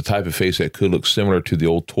like he has the type of face that could look similar to the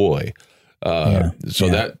old toy.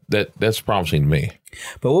 That's promising to me.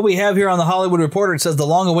 But what we have here on the Hollywood Reporter, it says the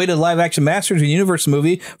long-awaited live-action Masters of the Universe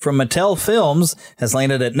movie from Mattel Films has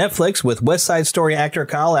landed at Netflix with West Side Story actor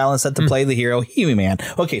Kyle Allen set to play the hero He-Man.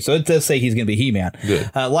 Okay, so it does say he's going to be He-Man. Good.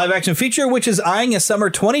 Live-action feature, which is eyeing a summer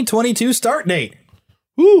 2022 start date.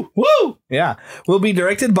 Woo! Woo! Yeah. Will be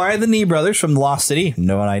directed by the Nee brothers from Lost City.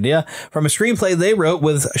 No idea. From a screenplay they wrote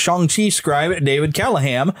with Shang-Chi scribe David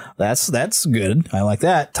Callahan. That's good. I like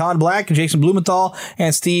that. Todd Black, Jason Blumenthal,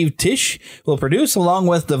 and Steve Tisch will produce, along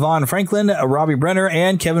with Devon Franklin, Robbie Brenner,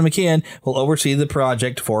 and Kevin McKeon will oversee the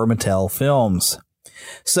project for Mattel Films.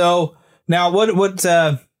 So now what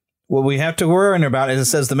we have to worry about is it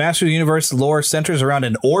says the Master of the Universe lore centers around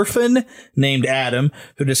an orphan named Adam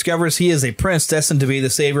who discovers he is a prince destined to be the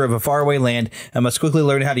savior of a faraway land and must quickly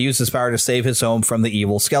learn how to use his power to save his home from the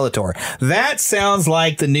evil Skeletor. That sounds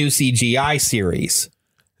like the new CGI series.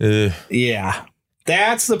 Yeah.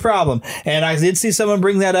 That's the problem. And I did see someone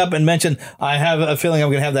bring that up and mention, I have a feeling I'm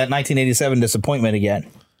going to have that 1987 disappointment again.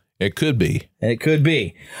 It could be. It could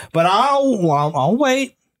be. But I'll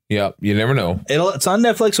wait. Yeah, you never know. It's on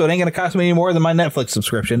Netflix, so it ain't going to cost me any more than my Netflix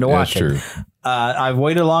subscription to watch it. That's true. I've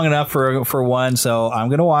waited long enough for one, so I'm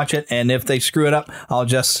going to watch it. And if they screw it up, I'll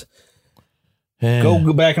just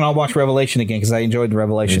go back and I'll watch Revelation again because I enjoyed the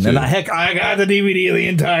Revelation. And I got the DVD of the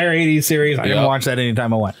entire 80s series. I can watch that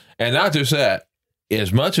anytime I want. And not just that.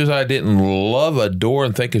 As much as I didn't love, adore,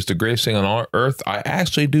 and think it's the greatest thing on earth, I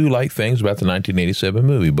actually do like things about the 1987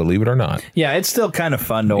 movie, believe it or not. Yeah, it's still kind of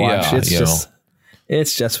fun to watch. Yeah,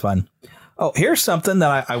 It's just fun. Oh, here's something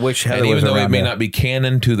that I wish Heather was around. And even though it may not be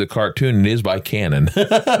canon to the cartoon, it is by Canon.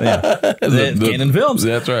 Canon Films.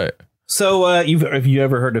 That's right. So have you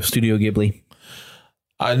ever heard of Studio Ghibli?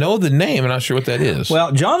 I know the name. I'm not sure what that is.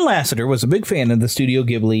 Well, John Lasseter was a big fan of the Studio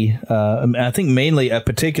Ghibli. I think mainly a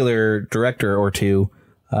particular director or two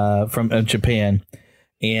from Japan.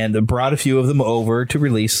 and brought a few of them over to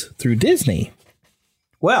release through Disney.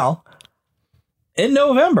 Well, in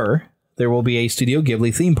November, there will be a Studio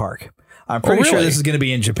Ghibli theme park. I'm pretty sure this is going to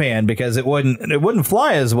be in Japan because it wouldn't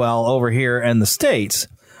fly as well over here in the States.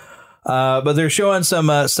 But they're showing some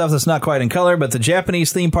stuff that's not quite in color, but the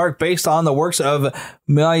Japanese theme park based on the works of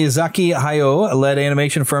Miyazaki Hayao led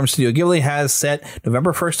animation firm Studio Ghibli has set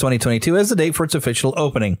November 1st, 2022 as the date for its official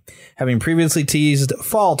opening. Having previously teased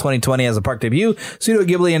fall 2020 as a park debut, Studio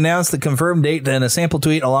Ghibli announced the confirmed date in a sample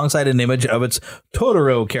tweet alongside an image of its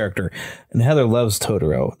Totoro character. And Heather loves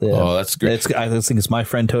Totoro. That's great. I think it's My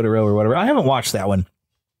Friend Totoro or whatever. I haven't watched that one.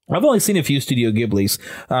 I've only seen a few Studio Ghiblis.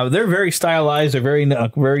 They're very stylized. They're very,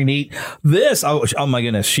 very neat. This, oh my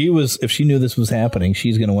goodness, if she knew this was happening,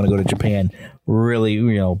 she's going to want to go to Japan really,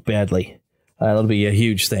 badly. That'll be a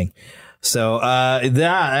huge thing. So I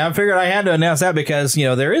figured I had to announce that because,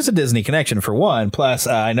 there is a Disney connection for one. Plus,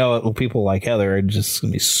 I know people like Heather are just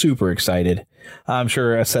going to be super excited. I'm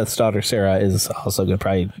sure Seth's daughter Sarah is also going to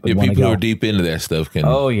probably people who are deep into that stuff can.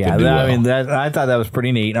 Oh yeah, can do well. I mean I thought that was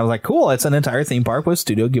pretty neat. And I was like, cool. It's an entire theme park with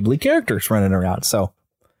Studio Ghibli characters running around. So,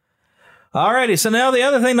 alrighty. So now the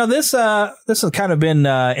other thing. Now this has kind of been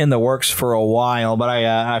in the works for a while, but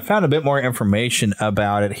I found a bit more information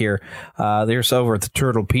about it here. There's over at the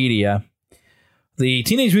Turtlepedia. The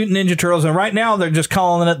Teenage Mutant Ninja Turtles, and right now they're just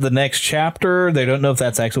calling it the next chapter. They don't know if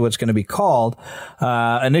that's actually what it's going to be called.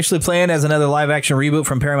 Initially planned as another live-action reboot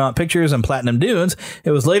from Paramount Pictures and Platinum Dunes,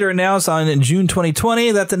 it was later announced in June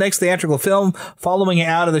 2020 that the next theatrical film following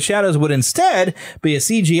Out of the Shadows would instead be a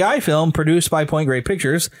CGI film produced by Point Grey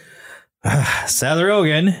Pictures. Seth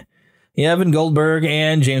Rogen, Evan Goldberg,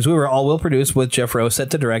 and James Weaver all will produce, with Jeff Rowe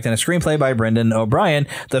set to direct, and a screenplay by Brendan O'Brien.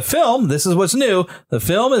 The film, this is what's new, the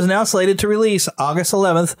film is now slated to release August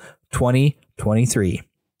 11th, 2023.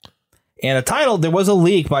 And a title, there was a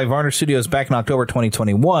leak by Varner Studios back in October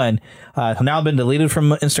 2021, now been deleted from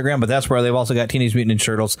Instagram, but that's where they've also got Teenage Mutant Ninja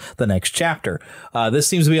Turtles, The Next Chapter. This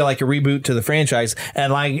seems to be like a reboot to the franchise,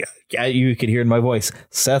 and like you could hear in my voice,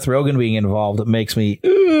 Seth Rogen being involved makes me...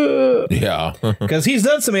 Yeah. Because he's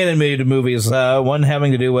done some animated movies, one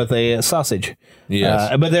having to do with a sausage.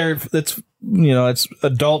 Yes. But it's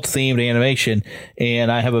adult themed animation,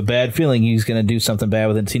 and I have a bad feeling he's going to do something bad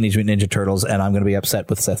with the Teenage Mutant Ninja Turtles, and I'm going to be upset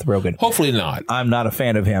with Seth Rogen. Hopefully not. I'm not a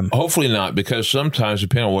fan of him. Hopefully not, because sometimes,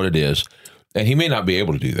 depending on what it is, and he may not be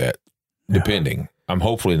able to do that, depending. I'm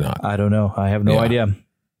hopefully not. I don't know. I have no idea.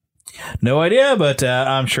 No idea, but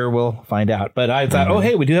I'm sure we'll find out. But I thought, oh,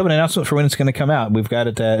 hey, we do have an announcement for when it's going to come out. We've got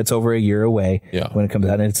it. It's over a year away when it comes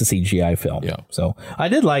out, and it's a CGI film. Yeah. So I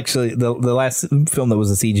did like the last film that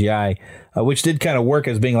was a CGI, which did kind of work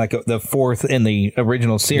as being like the fourth in the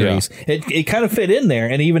original series. Yeah. It kind of fit in there,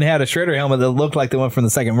 and even had a Shredder helmet that looked like the one from the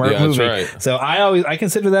second movie. That's right. So I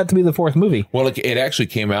consider that to be the fourth movie. Well, it actually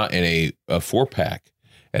came out in a 4-pack.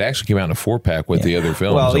 It actually came out in a 4-pack with the other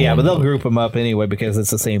films. Well, yeah, but they'll group them up anyway because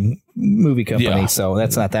it's the same movie company, so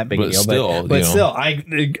that's not that big a deal. Still, but still,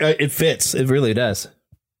 it fits. It really does.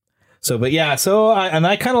 So, but yeah,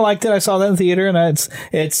 I kind of liked it. I saw that in theater, and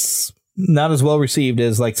it's not as well received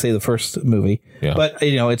as, like, say, the first movie. Yeah. But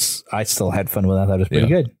I still had fun with it. I thought it was pretty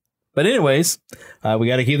good. But anyways, we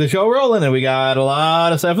got to keep the show rolling, and we got a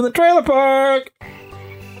lot of stuff in the trailer park.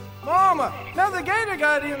 Mama, another gator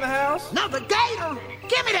got in the house. Another gator?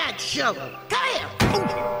 Give me that shovel. Come here.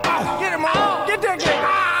 Get him, Mom. Get that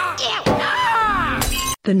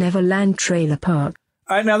gator. The Neverland Trailer Park.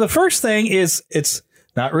 All right, now the first thing is it's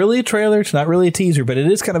not really a trailer. It's not really a teaser, but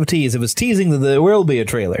it is kind of a tease. It was teasing that there will be a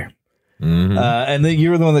trailer. Mm-hmm. And then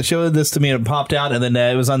you were the one that showed this to me, and it popped out, and then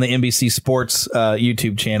it was on the NBC Sports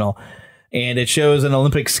YouTube channel. And it shows an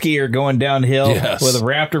Olympic skier going downhill with a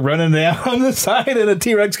raptor running down the side, and a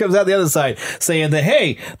T-Rex comes out the other side saying that,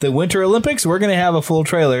 hey, the Winter Olympics, we're going to have a full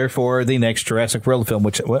trailer for the next Jurassic World film,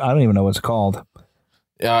 which I don't even know what it's called.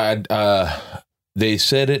 They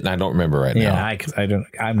said it, and I don't remember right now. Yeah,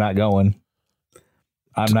 I'm not going.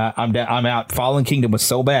 I'm out. Fallen Kingdom was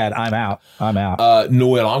so bad. I'm out.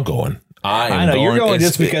 No, I'm going. I know you're going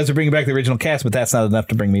just because they're bringing back the original cast, but that's not enough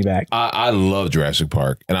to bring me back. I love Jurassic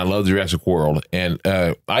Park, and I love Jurassic World, and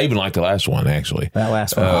I even liked the last one, actually. That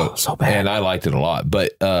last one, so bad. And I liked it a lot,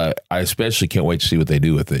 but I especially can't wait to see what they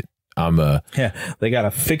do with it. they got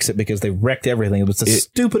to fix it because they wrecked everything. It was the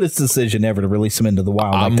stupidest decision ever to release them into the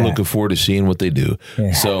wild. I'm looking forward to seeing what they do.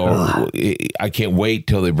 Yeah. So I can't wait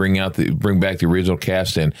till they bring back the original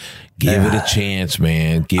cast and give it a chance,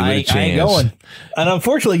 man. Give it a chance. I ain't going. And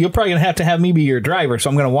unfortunately, you're probably going to have me be your driver, so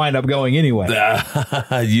I'm going to wind up going anyway.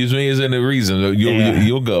 Use me as a reason.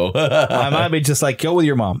 You'll go. I might be just like, go with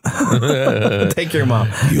your mom. Take your mom.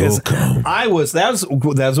 You'll come. That's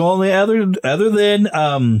the only other than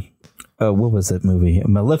what was that movie?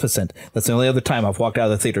 Maleficent. That's the only other time I've walked out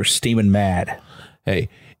of the theater steaming mad. Hey,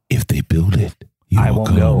 if they build it, I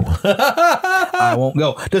won't go. I won't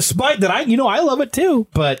go. Despite that, I love it too.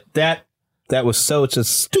 But that was such a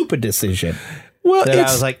stupid decision. Well, I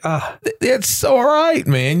was like, it's all right,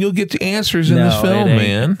 man. You'll get the answers in this film,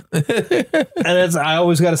 man. And I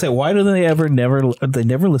always got to say, why do they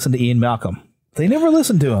never listen to Ian Malcolm? They never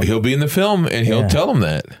listen to him. He'll be in the film, and he'll tell them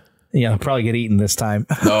that. Yeah, I'll probably get eaten this time.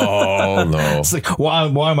 Oh, no. It's like, why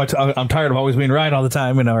am I'm tired of always being right all the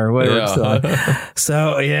time, or whatever. Yeah. But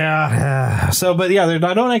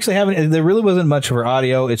I don't actually have any. There really wasn't much for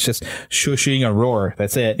audio. It's just shushing a roar.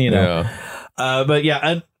 That's it, Yeah.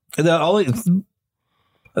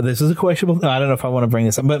 This is a questionable. I don't know if I want to bring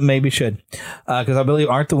this up, but maybe should. Because I believe,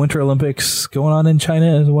 aren't the Winter Olympics going on in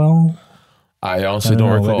China as well? I honestly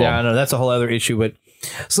don't recall. I know that's a whole other issue, but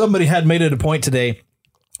somebody had made it a point today.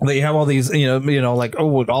 They have all these,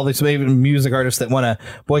 all these music artists that want to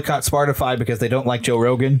boycott Spotify because they don't like Joe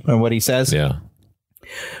Rogan and what he says. Yeah.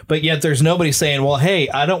 But yet there's nobody saying, well, hey,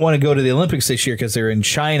 I don't want to go to the Olympics this year because they're in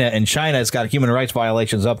China, and China's got human rights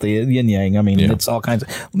violations up the yin-yang. I mean, it's all kinds of,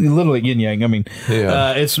 literally yin-yang. I mean,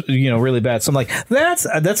 it's, really bad. So I'm like, that's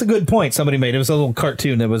a good point somebody made. It was a little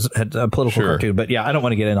cartoon that had a political cartoon. But yeah, I don't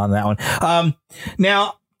want to get in on that one.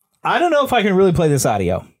 Now, I don't know if I can really play this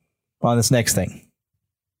audio on this next thing.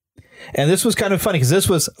 And this was kind of funny because this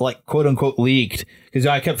was like quote unquote leaked, because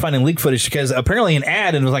I kept finding leak footage because apparently an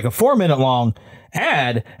ad, and it was like a 4-minute long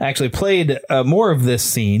ad, actually played more of this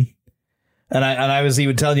scene. And I was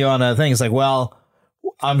even telling you on things like, well,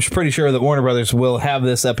 I'm pretty sure that Warner Brothers will have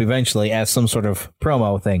this up eventually as some sort of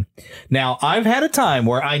promo thing. Now, I've had a time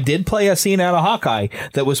where I did play a scene out of Hawkeye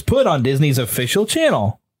that was put on Disney's official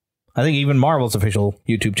channel. I think even Marvel's official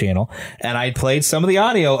YouTube channel. And I played some of the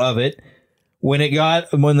audio of it. When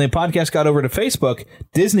the podcast got over to Facebook,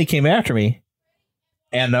 Disney came after me,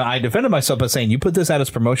 and I defended myself by saying, you put this out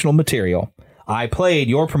as promotional material. I played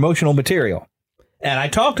your promotional material, and I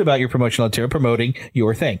talked about your promotional material promoting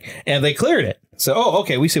your thing, and they cleared it. So,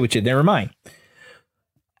 okay, we see what you did. Never mind.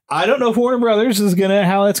 I don't know if Warner Brothers is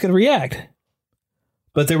how that's going to react,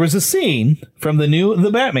 but there was a scene from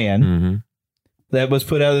The Batman that was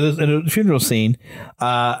put out in a funeral scene,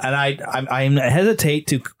 and I hesitate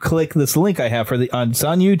to click this link I have it's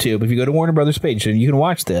on YouTube. If you go to Warner Brothers page, and you can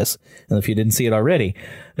watch this, and if you didn't see it already.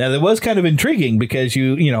 Now, that was kind of intriguing because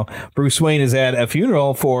Bruce Wayne is at a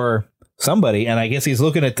funeral for somebody, and I guess he's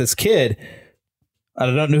looking at this kid. I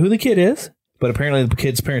don't know who the kid is, but apparently the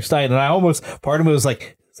kid's parents died, and part of me was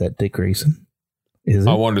like, is that Dick Grayson? Is it?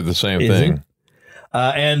 I wondered the same thing.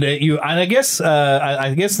 I guess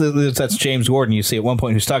that's James Gordon. You see at one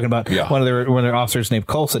point who's talking about one of their officers named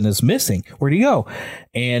Coulson is missing. Where'd he go?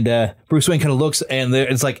 And Bruce Wayne kind of looks, and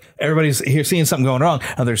it's like everybody's here seeing something going wrong.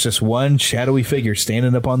 And there's just one shadowy figure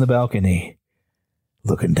standing up on the balcony,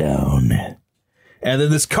 looking down. And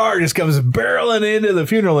then this car just comes barreling into the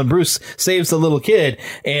funeral, and Bruce saves the little kid.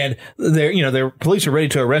 And their police are ready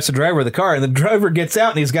to arrest the driver of the car. And the driver gets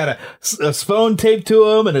out, and he's got a phone taped to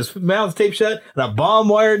him, and his mouth taped shut, and a bomb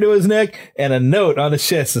wired to his neck, and a note on his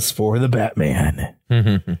chest is for the Batman.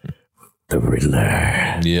 The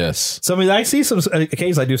Riddler. Yes. So, I see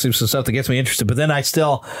occasionally I do see some stuff that gets me interested, but then I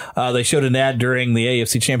still, they showed an ad during the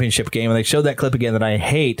AFC Championship game, and they showed that clip again that I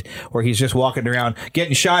hate, where he's just walking around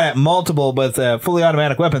getting shot at multiple with fully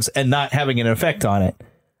automatic weapons and not having an effect on it.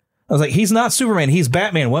 I was like, he's not Superman, he's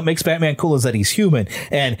Batman. What makes Batman cool is that he's human,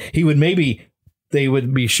 and they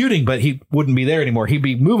would be shooting, but he wouldn't be there anymore. He'd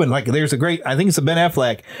be moving. Like there's I think it's a Ben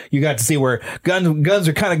Affleck. You got to see where guns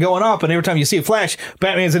are kind of going off, and every time you see a flash,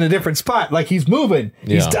 Batman's in a different spot. Like he's moving.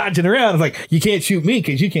 Yeah. He's dodging around. It's like, you can't shoot me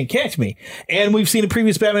because you can't catch me. And we've seen in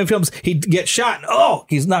previous Batman films, he'd get shot. And,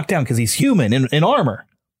 he's knocked down because he's human in armor.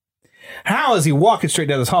 How is he walking straight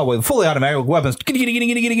down this hallway with fully automatic weapons?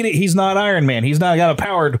 He's not Iron Man. He's not got a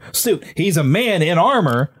powered suit. He's a man in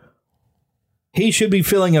armor. He should be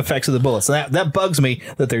feeling effects of the bullets. So that bugs me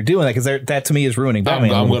that they're doing that, because that to me is ruining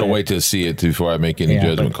Batman. I'm going to wait to see it before I make any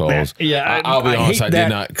judgment calls. I'll be honest, I did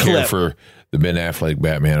not care for the Ben Affleck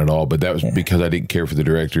Batman at all, but that was because I didn't care for the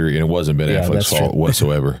director, and it wasn't Ben Affleck's fault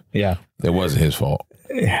whatsoever. Yeah. It wasn't his fault.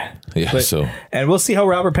 Yeah. And we'll see how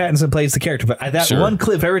Robert Pattinson plays the character. But that one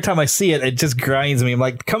clip, every time I see it, it just grinds me. I'm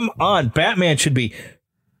like, come on, Batman should be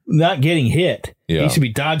not getting hit. Yeah. He should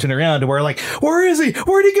be dodging around to where like, where is he?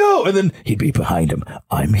 Where'd he go? And then he'd be behind him.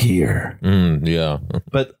 I'm here. Yeah.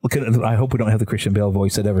 But I hope we don't have the Christian Bale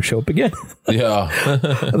voice that ever show up again. Yeah.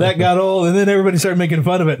 That got old, and then everybody started making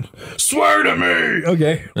fun of it. Swear to me.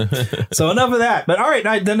 Okay. So enough of that. But all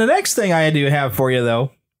right, then the next thing I do have for you,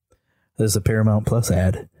 though, is a Paramount Plus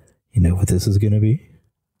ad. You know what this is going to be?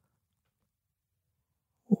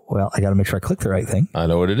 Well, I got to make sure I click the right thing. I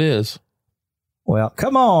know what it is. Well,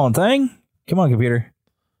 come on, thing. Come on, computer.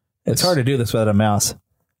 It's hard to do this without a mouse.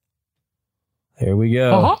 There we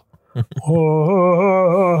go.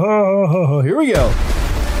 Here we go.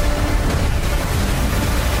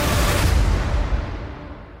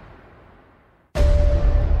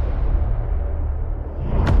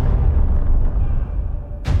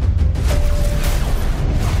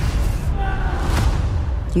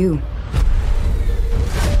 You.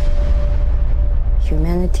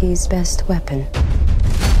 Humanity's best weapon.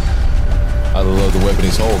 I love the weapon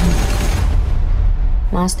he's holding.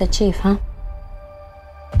 Master Chief, huh?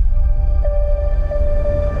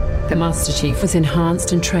 The Master Chief was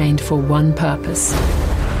enhanced and trained for one purpose: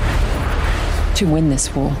 to win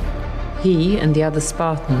this war. He and the other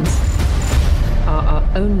Spartans are our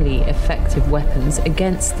only effective weapons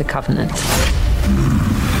against the Covenant.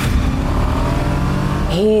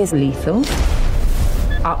 He is lethal,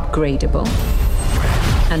 upgradable,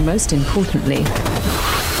 and most importantly,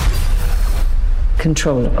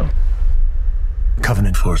 controllable.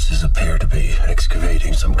 Covenant forces appear to be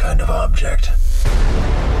excavating some kind of object.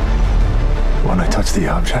 When I touched the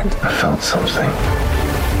object, I felt something.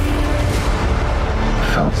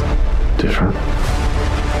 I felt different.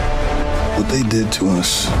 What they did to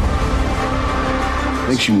us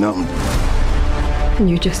makes you numb. And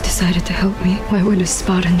you just decided to help me. Why would a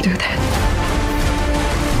Spartan do that?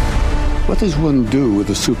 What does one do with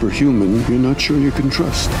a superhuman you're not sure you can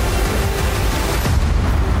trust?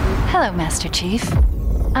 Hello, Master Chief.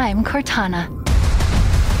 I'm Cortana.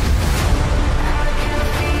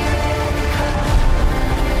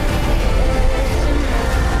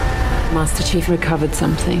 Master Chief recovered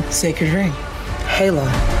something. Sacred ring. Halo.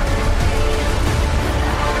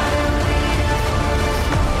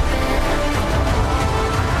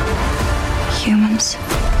 Humans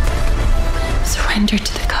surrender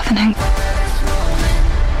to the Covenant.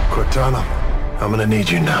 Cortana, I'm gonna need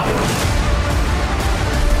you now.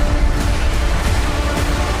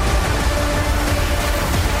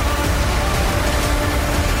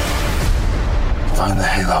 Find the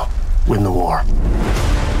Halo. Win the war.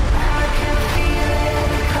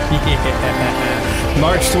 Yeah.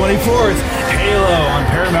 March 24th, Halo on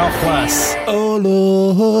Paramount Plus. Oh,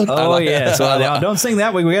 Lord. Oh, yeah. So don't sing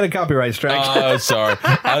that way. We got a copyright strike. Oh, sorry.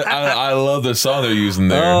 I love the song they're using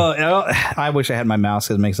there. Oh, I wish I had my mouse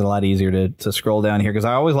because it makes it a lot easier to scroll down here because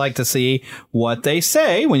I always like to see what they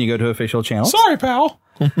say when you go to official channels. Sorry, pal.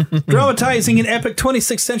 Dramatizing an epic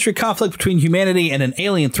 26th century conflict between humanity and an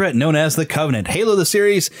alien threat known as the Covenant. Halo, the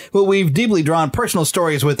series, will weave deeply drawn personal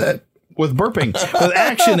stories with burping, with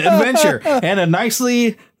action, adventure, and a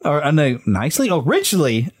richly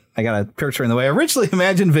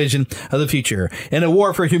imagined vision of the future. In a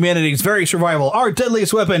war for humanity's very survival, our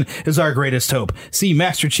deadliest weapon is our greatest hope. See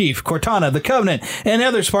Master Chief, Cortana, the Covenant, and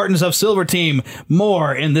other Spartans of Silver Team.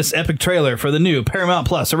 More in this epic trailer for the new Paramount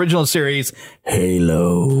Plus original series,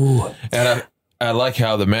 Halo. And I like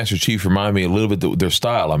how the Master Chief remind me a little bit, their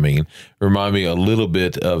style, remind me a little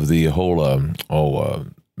bit of the whole,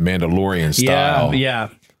 Mandalorian style. Yeah.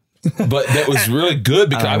 But that was really good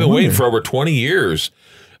because I've been waiting for over 20 years.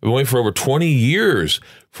 I've been waiting for over 20 years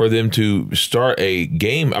for them to start a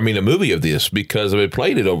movie of this because I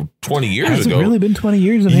played it over 20 years ago. Has it really been 20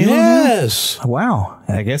 years of Halo? Yes. Wow.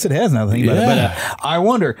 I guess it has now that I think about it. But I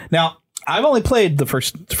wonder. Now, I've only played the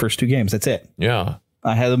first two games. That's it. Yeah.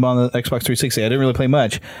 I had them on the Xbox 360. I didn't really play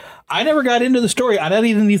much. I never got into the story. I didn't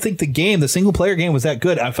even think the single player game was that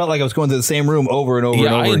good. I felt like I was going to the same room over and over and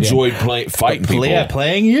over again. I enjoyed fighting people. Yeah,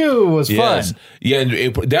 playing you was fun. Yeah,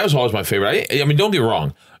 and that was always my favorite. Don't get me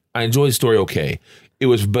wrong. I enjoyed the story okay. It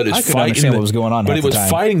was, but it's fighting. Understand what was going on. But it was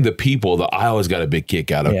fighting the people that I always got a big kick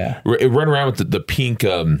out of. Yeah, run around with the pink.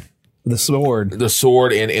 The sword. The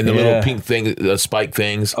sword and the little pink thing, the spike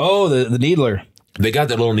things. Oh, the needler. They got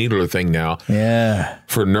that little needler thing now. Yeah.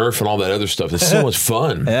 For Nerf and all that other stuff. It's so much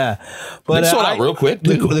fun. Yeah. But they sold out real quick.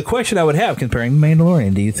 The question I would have comparing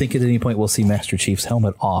Mandalorian, do you think at any point we'll see Master Chief's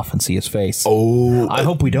helmet off and see his face? Oh. I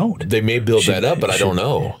hope we don't. They may build that up, but I don't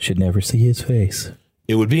know. Should never see his face.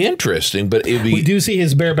 It would be interesting, but it would be. We do see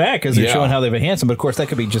his bare back as they're Yeah. showing how they've enhanced him, but of course that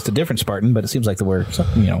could be just a different Spartan. But it seems like the word,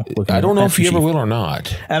 looking I don't at know if Master he ever Chief. will or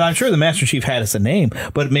not. And I'm sure the Master Chief had us a name,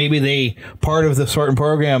 but maybe they part of the Spartan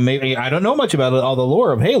program. Maybe I don't know much about all the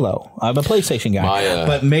lore of Halo. I'm a PlayStation guy,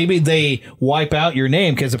 but maybe they wipe out your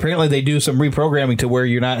name because apparently they do some reprogramming to where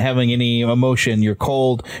you're not having any emotion. You're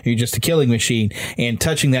cold. You're just a killing machine. And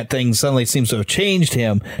touching that thing suddenly seems to have changed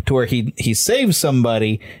him to where he saves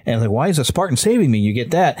somebody, and like, why is a Spartan saving me? You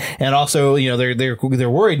get that, and also they're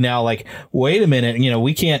worried now. Like, wait a minute,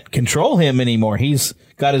 we can't control him anymore. He's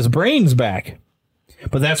got his brains back.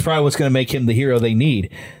 But that's probably what's going to make him the hero they need.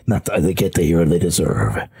 Not they get the hero they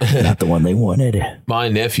deserve, not the one they wanted. My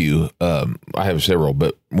nephew, I have several,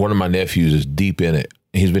 but one of my nephews is deep in it.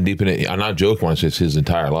 He's been deep in it. I'm not joking when I say it's his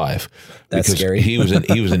entire life. That's because scary. he was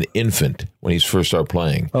an infant when he first started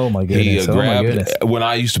playing. Oh my goodness! When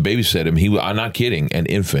I used to babysit him, I'm not kidding, an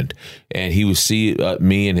infant, and he would see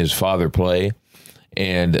me and his father play,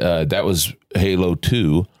 and that was Halo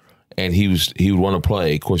 2, and he would want to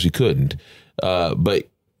play. Of course, he couldn't, but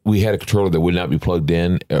we had a controller that would not be plugged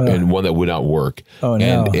in and one that would not work. Oh,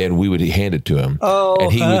 no. And we would hand it to him. Oh.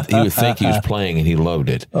 And he would think he was playing and he loved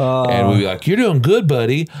it. And we'd be like, "You're doing good,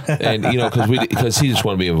 buddy." And, because he just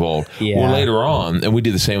wanted to be involved. Yeah. Well, later on, and we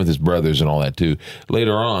did the same with his brothers and all that too.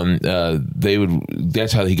 Later on,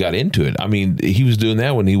 that's how he got into it. I mean, he was doing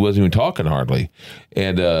that when he wasn't even talking hardly.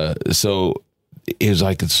 And so it was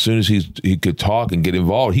like as soon as he could talk and get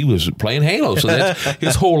involved, he was playing Halo. So that's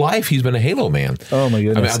his whole life. He's been a Halo man. Oh my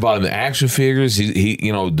goodness! I mean, I bought him the action figures. He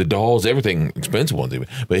the dolls, everything, expensive ones even.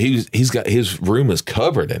 But he's got his room is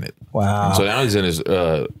covered in it. Wow! So now he's in his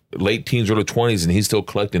late teens, early 20s, and he's still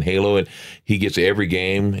collecting Halo. And he gets every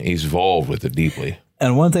game. He's involved with it deeply.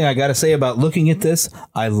 And one thing I got to say about looking at this,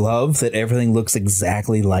 I love that everything looks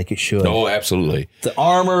exactly like it should. Oh, absolutely. The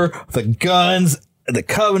armor, the guns, the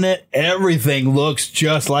Covenant, everything looks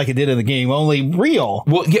just like it did in the game, only real.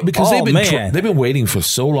 Well, yeah, because they've been waiting for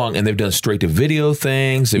so long, and they've done straight to video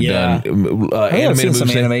things. They've done animated some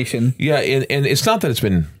animation. Yeah, and it's not that it's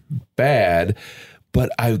been bad,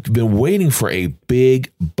 but I've been waiting for a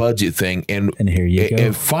big budget thing, and here you go.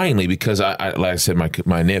 And finally, because I like I said,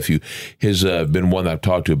 my nephew has been one that I've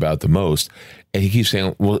talked to about the most. And he keeps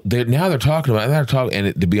saying, well, they're talking about it.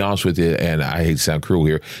 And to be honest with you, and I hate to sound cruel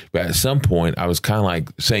here, but at some point I was kind of like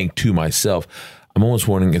saying to myself, I'm almost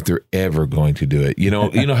wondering if they're ever going to do it. You know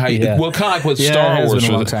how Yeah. well, kind of like with Yeah, Star it has Wars.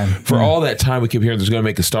 been a long time. For all that time we keep hearing there's going to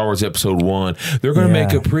make a Star Wars Episode 1. They're going to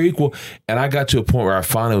make a prequel. And I got to a point where I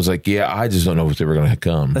finally was like, yeah, I just don't know if it's ever going to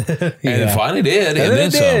come. And it finally did.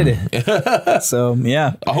 And then some. So,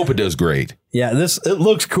 yeah. I hope it does great. Yeah, it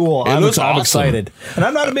looks cool. I'm excited. And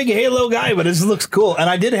I'm not a big Halo guy, but this looks cool. And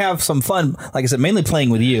I did have some fun, like I said, mainly playing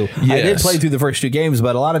with you. Yes. I did play through the first 2 games,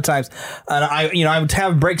 but a lot of times, and I would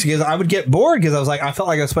have breaks because I would get bored because I felt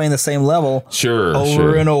like I was playing the same level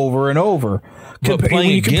over and over and over. But When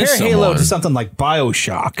you compare against Halo someone- to something like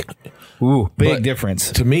BioShock, big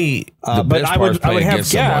difference. To me, the But best I part is would playing have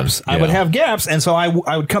against gaps. someone. I would have gaps, and so I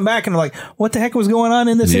would come back and like, what the heck was going on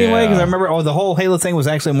in this anyway? Because I remember, the whole Halo thing was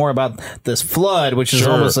actually more about this flood, which is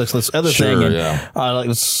almost like this other thing. And, I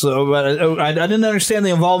didn't understand the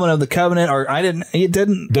involvement of the Covenant, or I didn't. It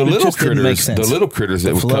didn't. The it little just didn't make critters, sense. the little critters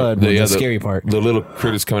that the flood would come, was the scary part. The little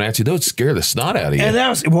critters coming at you, they would scare the snot out of you. And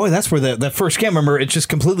that's where the first game. Remember, it just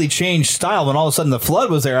completely changed style when all of a sudden the flood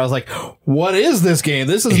was there. I was like, what is this game?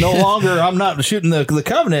 This is no longer. I'm not shooting the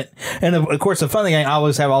Covenant. And of course, the fun thing I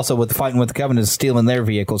always have also with the fighting with the Covenant is stealing their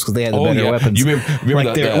vehicles because they had the better weapons. You remember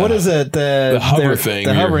like what is it? The hover thing.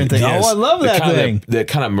 The hovering thing. Yes. Oh, I love that thing. That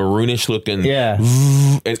kind of maroonish looking. Yeah.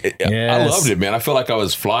 I loved it, man. I felt like I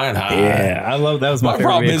was flying high. Yeah, I love that. Was my favorite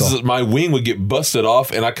problem vehicle. is my wing would get busted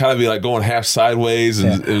off, and I kind of be like going half sideways.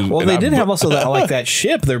 And, they did have also that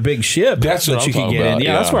ship, their big ship. That's what that I'm you could talking get in. about,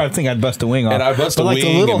 Yeah, that's where I think I'd bust a wing off. And I bust a like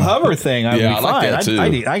wing the little and- hover thing, I'd be I fine. like that too.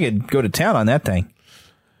 I could go to town on that thing.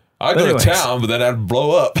 I'd go to town, but then I'd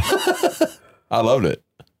blow up. I loved it.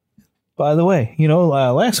 By the way,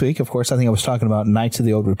 last week, of course, I think I was talking about Knights of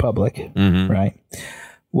the Old Republic, right?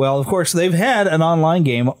 Well, of course, they've had an online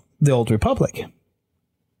game, The Old Republic.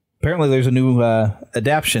 Apparently, there's a new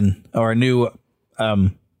adaptation or a new, I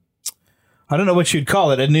don't know what you'd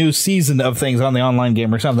call it, a new season of things on the online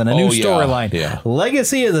game or something, a new storyline. Yeah.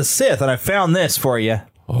 Legacy of the Sith, and I found this for you.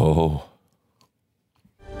 Oh.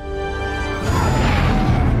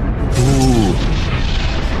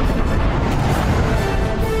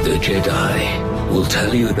 The Jedi will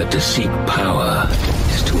tell you that to seek power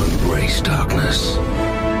is to embrace darkness.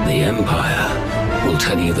 The Empire will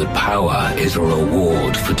tell you that power is a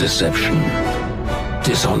reward for deception.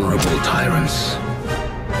 Dishonorable tyrants,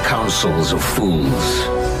 councils of fools.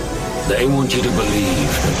 They want you to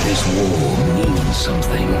believe that this war means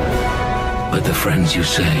something. But the friends you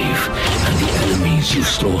save and the enemies you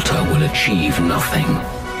slaughter will achieve nothing.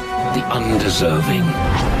 The undeserving,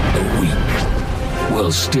 the weak,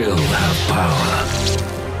 will still have power.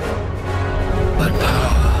 But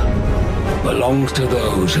power belongs to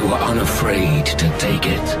those who are unafraid to take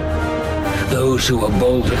it. Those who are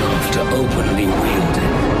bold enough to openly wield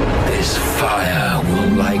it. This fire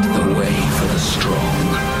will light the way for the strong.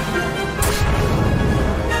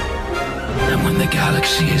 And when the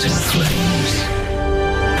galaxy is in flames,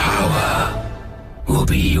 power will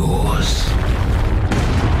be yours.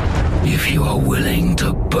 If you are willing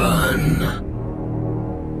to burn.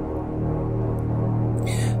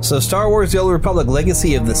 So Star Wars The Old Republic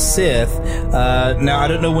Legacy of the Sith. Now, I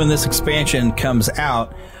don't know when this expansion comes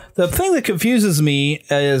out. The thing that confuses me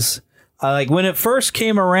is... like when it first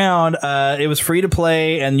came around, it was free to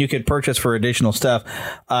play and you could purchase for additional stuff.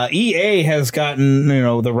 EA has gotten,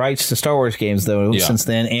 the rights to Star Wars games though since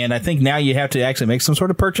then. And I think now you have to actually make some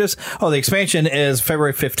sort of purchase. Oh, the expansion is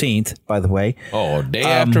February 15th, by the way. Oh, day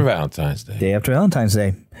after Valentine's Day. Day after Valentine's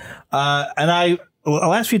Day. The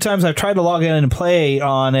last few times I've tried to log in and play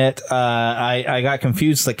on it, I got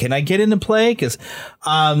confused. Like, can I get in and play? Because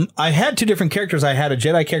I had two different characters. I had a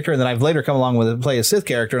Jedi character, and then I've later come along with play a Sith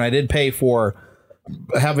character, and I did pay for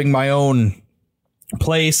having my own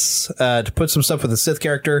place to put some stuff with the Sith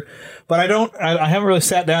character. But I haven't really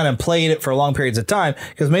sat down and played it for long periods of time,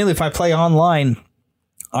 because mainly if I play online,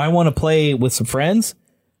 I want to play with some friends.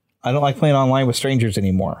 I don't like playing online with strangers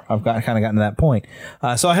anymore. I've kind of gotten to that point.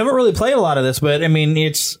 So I haven't really played a lot of this, but I mean,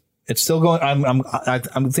 it's still going. I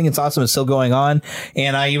think it's awesome. It's still going on.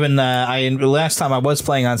 And I even, last time I was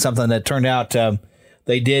playing on something that turned out,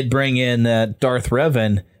 they did bring in, Darth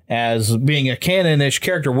Revan as being a canon-ish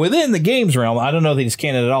character within the game's realm. I don't know that he's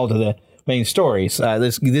canon at all to the main stories.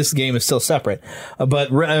 This game is still separate.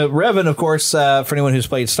 But Revan, of course, for anyone who's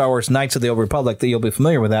played Star Wars Knights of the Old Republic, you'll be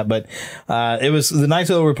familiar with that. But it was the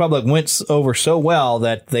Knights of the Old Republic went over so well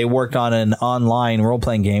that they worked on an online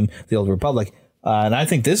role-playing game, The Old Republic. And I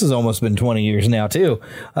think this has almost been 20 years now, too.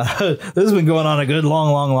 This has been going on a good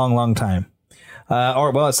long time.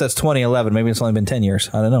 It says 2011. Maybe it's only been 10 years.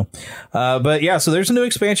 I don't know. But yeah, so there's a new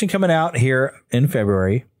expansion coming out here in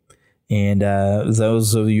February. And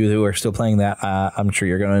those of you who are still playing that, I'm sure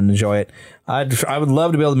you're going to enjoy it. I would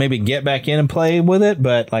love to be able to maybe get back in and play with it,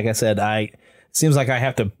 but like I said, it seems like I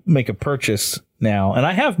have to make a purchase now. And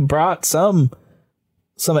I have brought some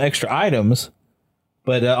extra items,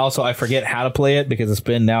 but also I forget how to play it because it's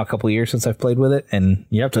been now a couple of years since I've played with it, and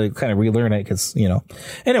you have to kind of relearn it because,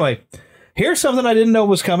 Anyway, here's something I didn't know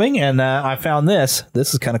was coming, and I found this.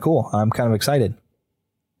 This is kind of cool. I'm kind of excited.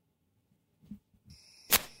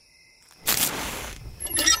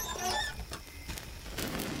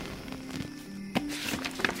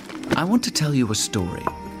 I want to tell you a story.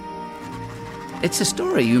 It's a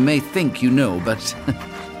story you may think you know, but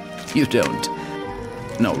you don't.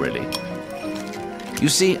 No, really. You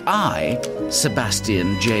see, I,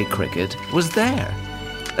 Sebastian J. Cricket, was there.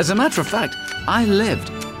 As a matter of fact, I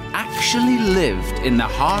actually lived in the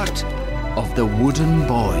heart of the Wooden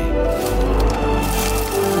Boy.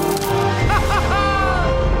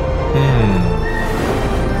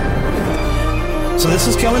 So this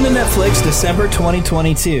is coming to Netflix December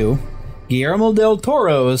 2022. Guillermo del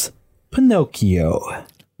Toro's Pinocchio.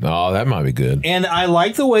 Oh, that might be good. And I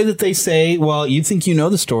like the way that they say, well, you think you know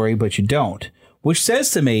the story, but you don't. Which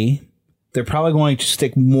says to me, they're probably going to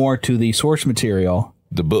stick more to the source material.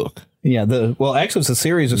 The book. Yeah, actually, it's a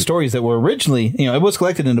series of stories that were originally, it was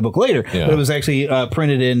collected in a book later, but it was actually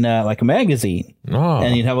printed in like a magazine. Oh.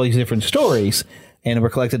 And you'd have all these different stories. And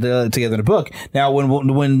were collected together in a book. Now,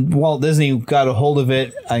 when Walt Disney got a hold of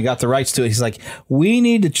it and got the rights to it, he's like, we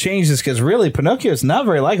need to change this because really Pinocchio is not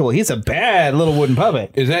very likable. He's a bad little wooden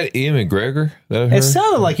puppet. Is that Ian McGregor? It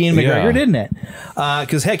sounded like Ian McGregor, didn't it?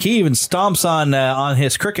 Because heck, he even stomps on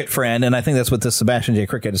his cricket friend, and I think that's what the Sebastian J.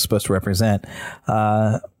 Cricket is supposed to represent.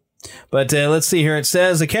 But let's see here. It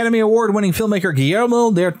says Academy Award-winning filmmaker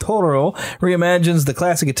Guillermo del Toro reimagines the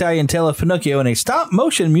classic Italian tale of Pinocchio in a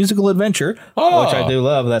stop-motion musical adventure, which I do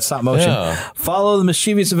love, that stop-motion. Yeah. Follow the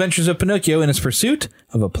mischievous adventures of Pinocchio in his pursuit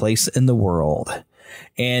of a place in the world.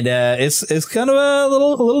 And it's kind of a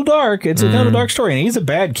little dark. It's a kind of a dark story. And he's a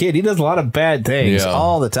bad kid. He does a lot of bad things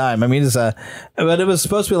all the time. I mean, he's But it was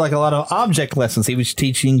supposed to be like a lot of object lessons. He was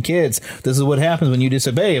teaching kids, this is what happens when you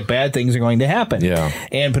disobey. Bad things are going to happen. Yeah.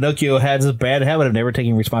 And Pinocchio has a bad habit of never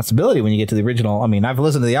taking responsibility when you get to the original. I mean, I've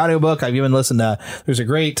listened to the audiobook. I've even listened to, there's a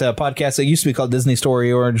great podcast that used to be called Disney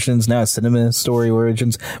Story Origins. Now it's Cinema Story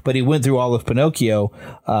Origins. But he went through all of Pinocchio,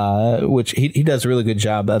 which he does a really good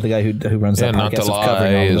job. The guy who runs that podcast of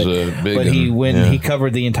covering all of it. But he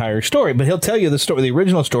covered the entire story. But he'll tell you the story, the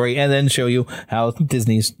original story, and then show you how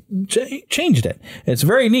Disney's changed it. It's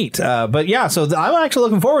very neat. But yeah, so I'm actually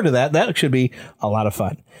looking forward to that. That should be a lot of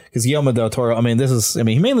fun. Because Guillermo del Toro,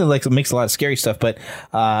 he mainly makes a lot of scary stuff, but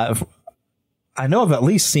I know I've at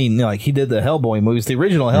least seen, he did the Hellboy movies, the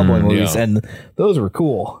original Hellboy movies, and those were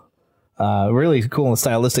cool. Really cool and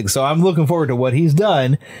stylistic. So I'm looking forward to what he's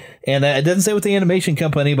done. And it doesn't say with the animation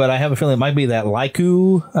company, but I have a feeling it might be that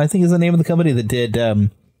Laiku, I think is the name of the company that did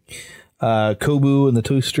Kobu and the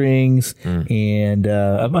Two Strings, and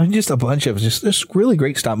just a bunch of just really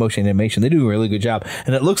great stop motion animation. They do a really good job,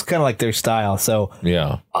 and it looks kind of like their style. So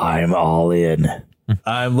yeah, I'm all in.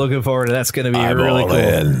 I'm looking forward to that's going to be really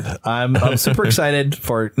cool. I'm super excited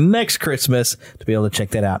for next Christmas to be able to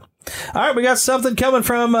check that out. All right, we got something coming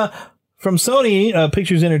from Sony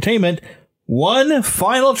Pictures Entertainment. One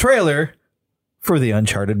final trailer for the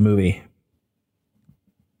Uncharted movie,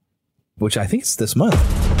 which I think is this month.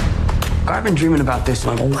 I've been dreaming about this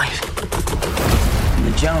my whole life.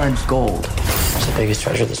 Magellan's gold. It's the biggest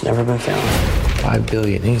treasure that's never been found. 5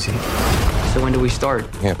 billion, easy. So when do we start?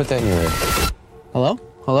 Yeah, put that in your ear. Hello?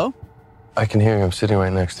 Hello? I can hear you. I'm sitting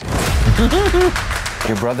right next to you.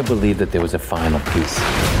 Your brother believed that there was a final piece.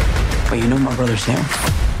 But you know my brother Sam?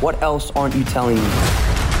 What else aren't you telling me?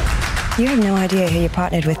 You have no idea who you're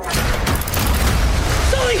partnered with.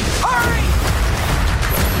 Sully, hurry!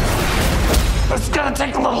 It's gonna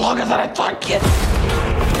take a little longer than I thought, kid.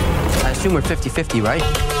 I assume we're 50-50, right?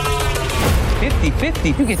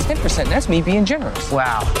 50-50? You get 10%. That's me being generous.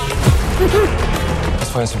 Wow. Let's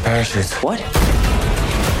find some parachutes. What?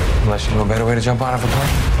 Unless you know a better way to jump out of a plane.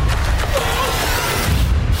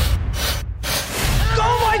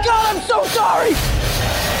 Oh my God, I'm so sorry!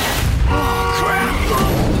 Oh, crap!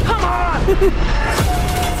 Come on!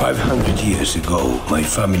 500 years ago, my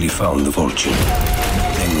family found the fortune,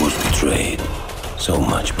 then was betrayed. So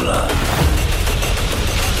much blood.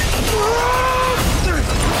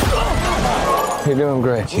 You're doing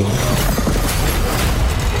great, Gene.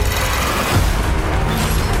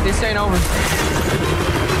 This ain't over.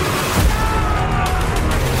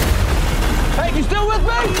 Hey, you still with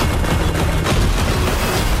me?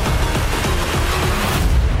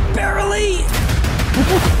 Barely!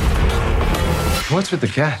 What's with the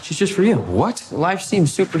cat? She's just for you. What? Life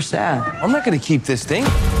seems super sad. I'm not going to keep this thing.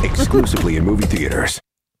 Exclusively in movie theaters.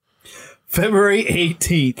 February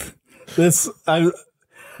 18th. It's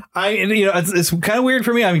kind of weird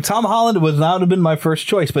for me. I mean, Tom Holland would not have been my first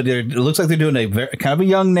choice, but it looks like they're doing kind of a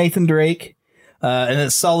young Nathan Drake, and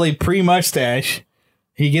it's Sully pre-mustache.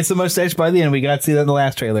 He gets the mustache by the end. We got to see that in the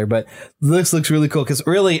last trailer, but this looks really cool because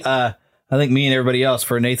really, I think me and everybody else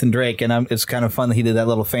for Nathan Drake, and it's kind of fun that he did that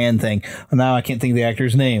little fan thing. Now I can't think of the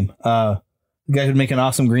actor's name. The guy who'd make an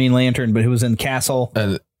awesome Green Lantern, but who was in Castle.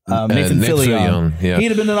 Nathan Fillion. Yeah. He'd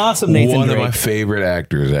have been an awesome Nathan One Drake. of my favorite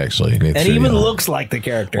actors, actually. Nathan and he even Fillion. looks like the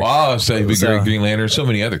character. Wow, so he'd be great Green Lantern. So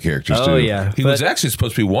many other characters, too. Oh, yeah. He was actually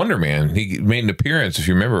supposed to be Wonder Man. He made an appearance, if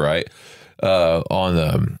you remember right, on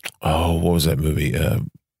the, what was that movie?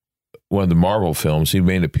 One of the Marvel films. He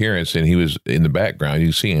made an appearance, and he was in the background.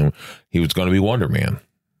 You see him. He was going to be Wonder Man.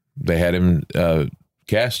 They had him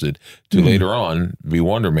casted to later on be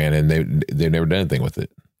Wonder Man, and they've never done anything with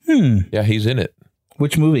it. Yeah, he's in it.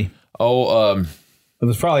 Which movie? Oh, it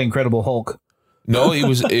was probably Incredible Hulk. No, it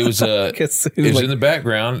was in the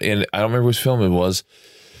background, and I don't remember which film it was.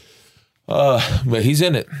 But he's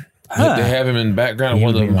in it. They have him in the background.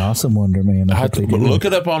 One of them, awesome Wonder Man. Look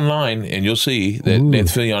it up online, and you'll see that Nathan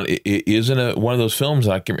Fillion is in one of those films.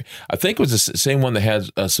 I think it was the same one that has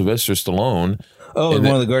Sylvester Stallone. Oh, in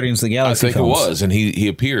one of the Guardians of the Galaxy. I think films. it was, and he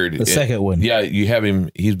appeared. The second one. Yeah, you have him.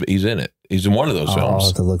 He's in it. He's in one of those films. I'll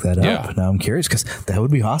have to look that up. Yeah. Now I'm curious because that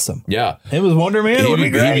would be awesome. Yeah, it was Wonder Man. It would be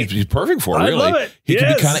great. He's perfect for it. Really, I love it. He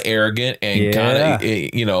can be kind of arrogant and kind of,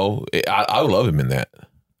 I would love him in that.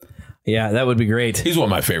 Yeah, that would be great. He's one of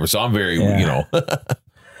my favorites, so I'm very,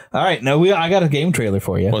 All right, now I got a game trailer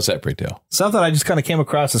for you. What's that, pray tell? Something I just kind of came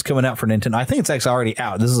across is coming out for Nintendo. I think it's actually already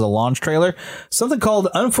out. This is a launch trailer. Something called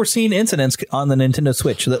Unforeseen Incidents on the Nintendo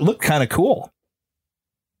Switch that looked kind of cool.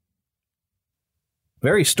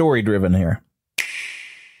 Very story-driven here.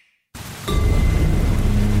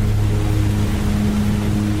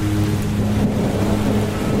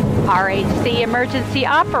 RHC emergency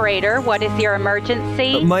operator, what is your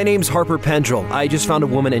emergency? My name's Harper Pendrell. I just found a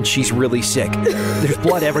woman and she's really sick. There's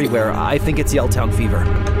blood everywhere. I think it's Yelltown fever.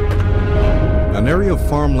 An area of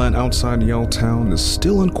farmland outside Yelltown is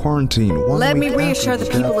still in quarantine. Let me reassure the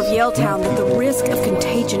people of Yelltown that the risk of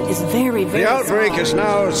contagion is very, very The outbreak is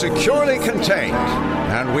now securely contained,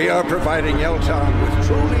 and we are providing Yelltown with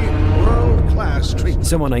truly world-class treatment.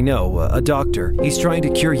 Someone I know, a doctor, he's trying to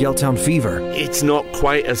cure Yelltown fever. It's not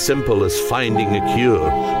quite as simple as finding a cure.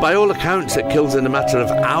 By all accounts, it kills in a matter of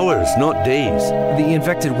hours, not days. The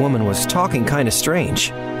infected woman was talking kind of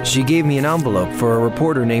strange. She gave me an envelope for a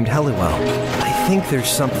reporter named Helliwell. I think there's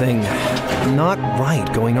something not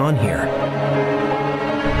right going on here.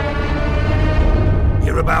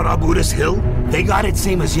 Hear about Arbutus Hill? They got it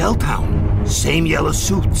same as Yelltown. Same yellow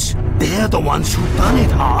suits. They're the ones who done it,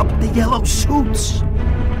 Hob. The yellow suits.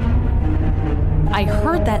 I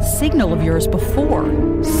heard that signal of yours before.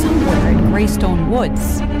 Somewhere in Greystone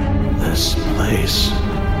Woods. This place.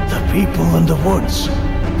 The people in the woods.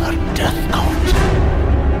 The death cult.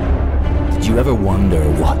 Did you ever wonder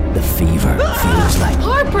what the fever feels like?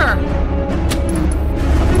 Harper!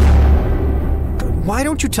 Why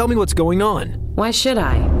don't you tell me what's going on? Why should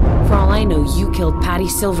I? For all I know, you killed Patty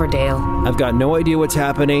Silverdale. I've got no idea what's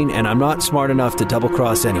happening, and I'm not smart enough to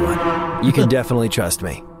double-cross anyone. You can definitely trust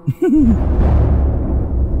me.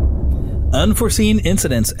 Unforeseen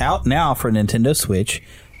Incidents, out now for Nintendo Switch.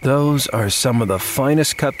 Those are some of the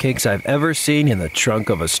finest cupcakes I've ever seen in the trunk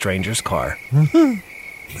of a stranger's car.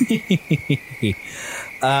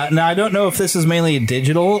 Now, I don't know if this is mainly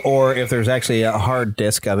digital or if there's actually a hard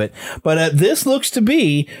disk of it, but this looks to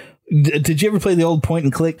be... Did you ever play the old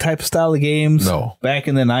point-and-click type of style of games? No. Back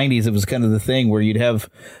in the 90s, it was kind of the thing where you'd have...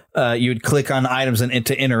 you would click on items and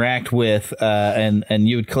to interact with, and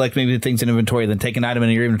you would collect maybe the things in inventory, then take an item in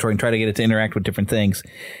your inventory and try to get it to interact with different things.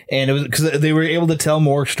 And it was because they were able to tell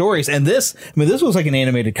more stories. And this was like an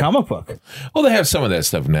animated comic book. Well, they have some of that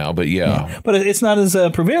stuff now, but yeah. But it's not as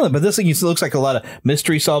prevalent. But this thing looks like a lot of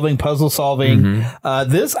mystery solving, puzzle solving.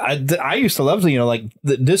 Mm-hmm. I used to love, like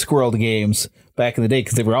the Discworld games back in the day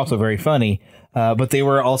because they were also very funny. But they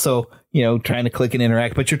were also, trying to click and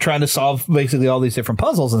interact, but you're trying to solve basically all these different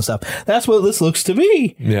puzzles and stuff. That's what this looks to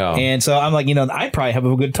be. Yeah. And so I'm like, I'd probably have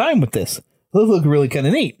a good time with this. This look really kind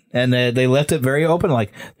of neat. And they left it very open.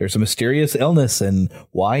 Like there's a mysterious illness and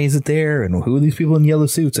why is it there? And who are these people in yellow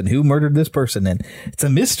suits and who murdered this person? And it's a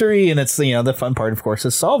mystery. And it's, the fun part, of course,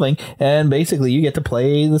 is solving. And basically you get to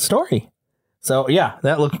play the story. So, yeah,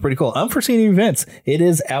 that looks pretty cool. Unforeseen Events. It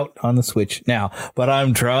is out on the Switch now, but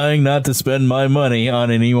I'm trying not to spend my money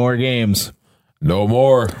on any more games. No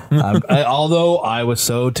more. Although I was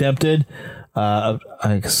so tempted.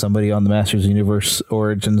 Somebody on the Masters Universe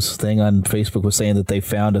Origins thing on Facebook was saying that they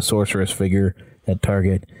found a sorceress figure at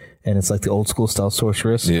Target, and it's like the old school style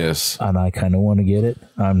sorceress. Yes. And I kind of want to get it.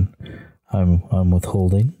 I'm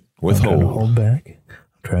withholding. I'm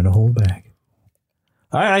trying to hold back.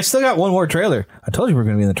 All right, I still got one more trailer. I told you we were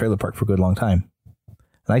going to be in the trailer park for a good long time.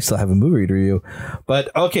 And I still have a movie to review.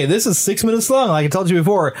 But, okay, this is 6 minutes long, like I told you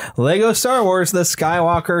before. Lego Star Wars The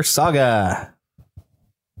Skywalker Saga.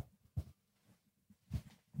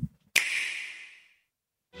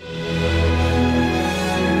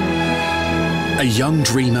 A young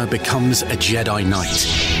dreamer becomes a Jedi Knight.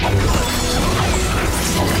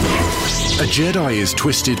 A Jedi is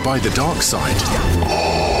twisted by the dark side.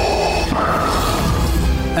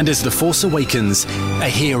 And as the Force awakens, a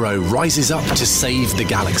hero rises up to save the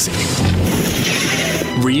galaxy.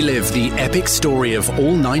 Relive the epic story of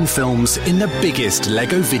all 9 films in the biggest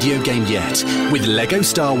LEGO video game yet, with LEGO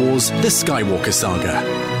Star Wars The Skywalker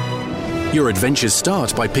Saga. Your adventures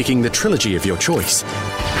start by picking the trilogy of your choice.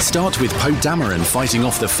 Start with Poe Dameron fighting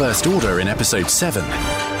off the First Order in Episode 7.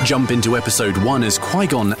 Jump into Episode 1 as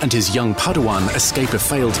Qui-Gon and his young Padawan escape a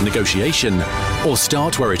failed negotiation. Or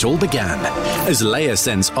start where it all began, as Leia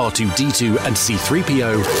sends R2-D2 and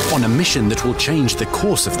C-3PO on a mission that will change the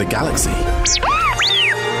course of the galaxy.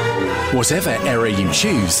 Whatever era you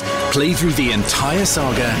choose, play through the entire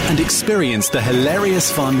saga and experience the hilarious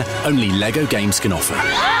fun only LEGO games can offer.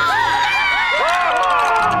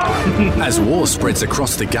 As war spreads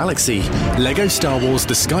across the galaxy, LEGO Star Wars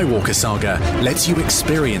The Skywalker Saga lets you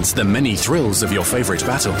experience the many thrills of your favorite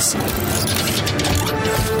battles.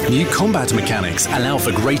 New combat mechanics allow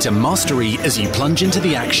for greater mastery as you plunge into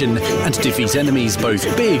the action and defeat enemies both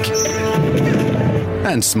big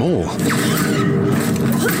and small.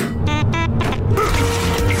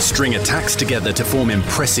 String attacks together to form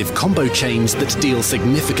impressive combo chains that deal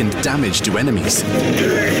significant damage to enemies.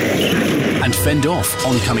 and fend off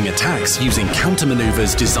oncoming attacks using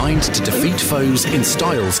counter-maneuvers designed to defeat foes in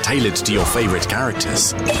styles tailored to your favorite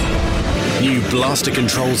characters. New blaster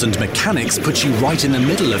controls and mechanics put you right in the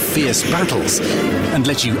middle of fierce battles and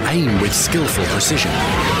let you aim with skillful precision.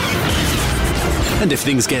 And if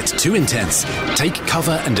things get too intense, take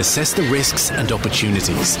cover and assess the risks and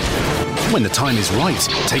opportunities. When the time is right,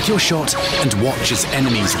 take your shot and watch as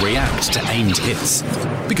enemies react to aimed hits.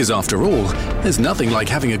 Because after all, there's nothing like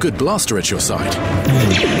having a good blaster at your side.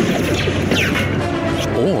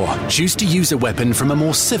 Or choose to use a weapon from a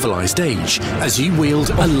more civilized age as you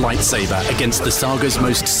wield a lightsaber against the saga's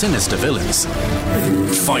most sinister villains.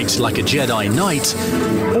 Fight like a Jedi Knight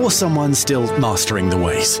or someone still mastering the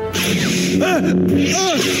ways.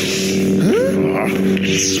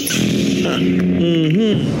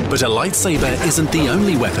 But a lightsaber isn't the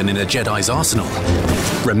only weapon in a Jedi's arsenal.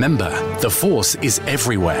 Remember, the Force is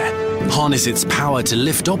everywhere. Harness its power to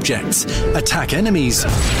lift objects, attack enemies,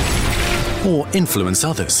 or influence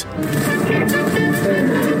others.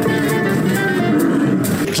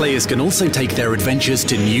 Players can also take their adventures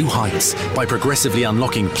to new heights by progressively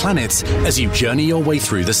unlocking planets as you journey your way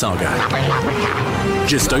through the saga.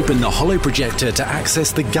 Just open the holoprojector to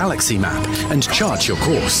access the galaxy map and chart your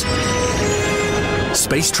course.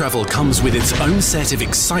 Space travel comes with its own set of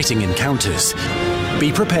exciting encounters. Be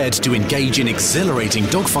prepared to engage in exhilarating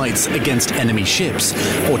dogfights against enemy ships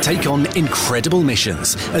or take on incredible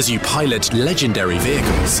missions as you pilot legendary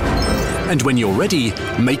vehicles. And when you're ready,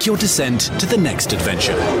 make your descent to the next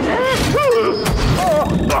adventure.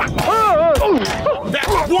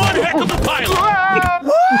 That's one heck of a pilot!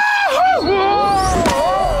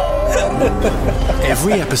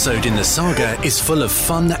 Every episode in the saga is full of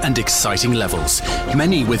fun and exciting levels,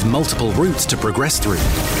 many with multiple routes to progress through.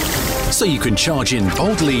 So you can charge in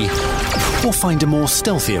boldly or find a more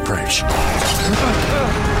stealthy approach.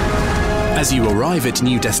 As you arrive at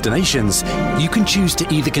new destinations, you can choose to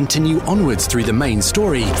either continue onwards through the main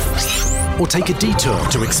story or take a detour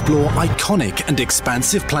to explore iconic and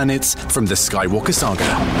expansive planets from the Skywalker saga.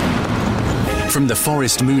 From the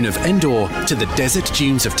forest moon of Endor to the desert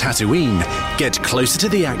dunes of Tatooine, get closer to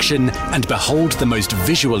the action and behold the most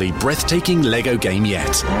visually breathtaking LEGO game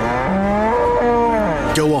yet.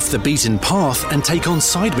 Go off the beaten path and take on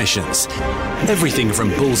side missions. Everything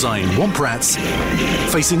from bullseyeing womp rats,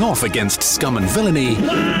 facing off against scum and villainy,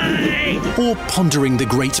 or pondering the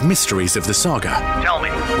great mysteries of the saga. Tell me,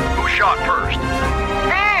 who shot first?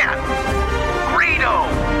 Han! Greedo!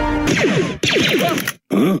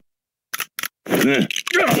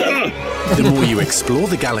 The more you explore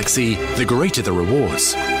the galaxy, the greater the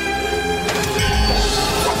rewards.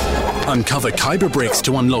 Uncover Kyber bricks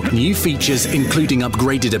to unlock new features, including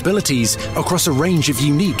upgraded abilities across a range of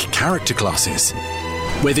unique character classes.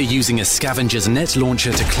 Whether using a scavenger's net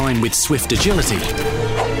launcher to climb with swift agility,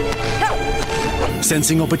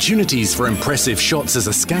 sensing opportunities for impressive shots as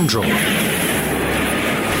a Scandrel,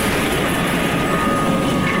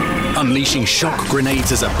 unleashing shock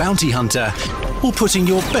grenades as a bounty hunter, or putting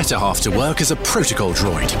your better half to work as a protocol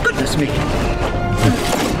droid. Goodness me.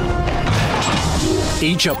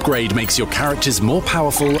 Each upgrade makes your characters more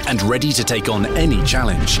powerful and ready to take on any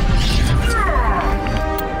challenge.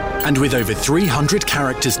 And with over 300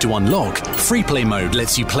 characters to unlock, Free Play Mode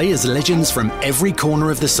lets you play as legends from every corner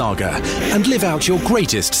of the saga and live out your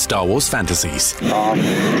greatest Star Wars fantasies.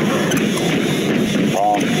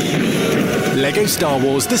 LEGO Star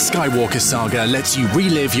Wars The Skywalker Saga lets you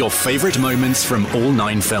relive your favorite moments from all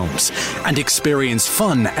 9 films and experience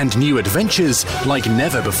fun and new adventures like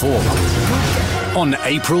never before. On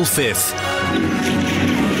April 5th,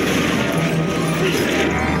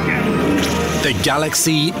 the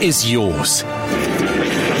galaxy is yours.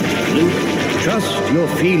 Trust your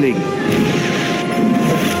feeling.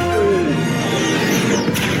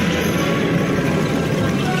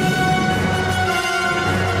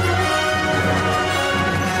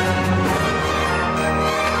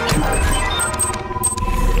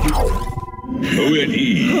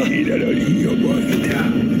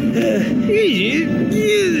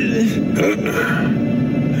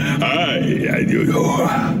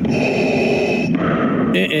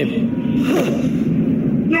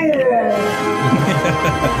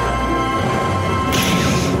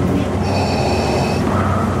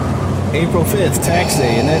 April 5th, tax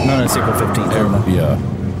day, isn't it? No, it's April 15th. Yeah.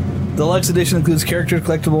 Deluxe edition includes character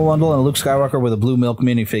collectible bundle and a Luke Skywalker with a blue milk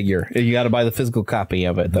minifigure. You got to buy the physical copy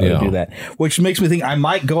of it to do that. Which makes me think I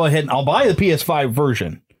might go ahead and I'll buy the PS5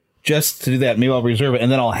 version just to do that. Maybe I'll reserve it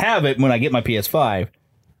and then I'll have it when I get my PS5.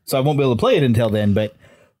 So I won't be able to play it until then, but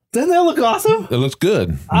doesn't that look awesome? It looks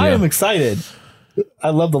good. I am excited. I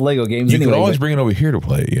love the Lego games. You anyway, can always bring it over here to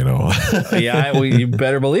play, you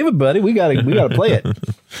better believe it, buddy. We gotta play it.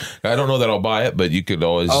 I don't know that I'll buy it, but you could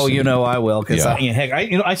always. Oh, I will, because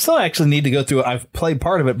I still actually need to go through. I've played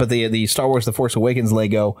part of it, but the Star Wars: The Force Awakens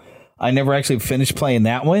Lego, I never actually finished playing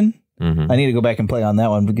that one. I need to go back and play on that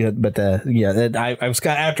one, but I was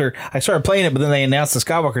kind of after I started playing it, but then they announced the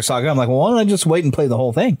Skywalker Saga. I'm like, well, why don't I just wait and play the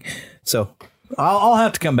whole thing? So I'll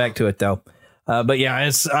have to come back to it though. But yeah,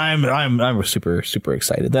 I'm super, super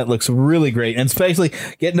excited. That looks really great. And especially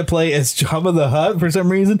getting to play as Jabba the Hutt for some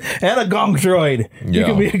reason and a Gonk droid. You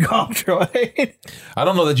can be a Gonk droid. I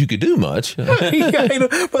don't know that you could do much. But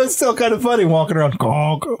it's still kind of funny walking around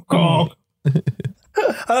Gonk, Gonk.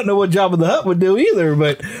 I don't know what Jabba the Hutt would do either,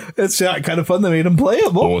 but it's kind of fun. They made him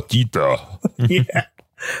playable. Yeah.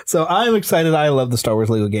 So I'm excited. I love the Star Wars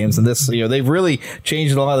Lego games, and this, they've really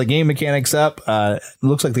changed a lot of the game mechanics up. It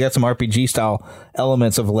looks like they got some RPG style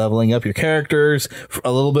elements of leveling up your characters,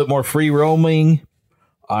 a little bit more free roaming.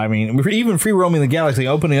 I mean, even free roaming the galaxy,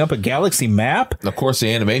 opening up a galaxy map. Of course,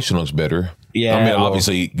 the animation looks better. Yeah, I mean,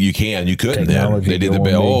 obviously you couldn't then. They did the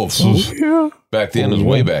bell. Back then, it was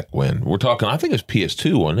way back when. We're talking, I think it was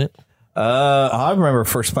PS2, wasn't it? I remember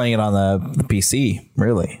first playing it on the PC,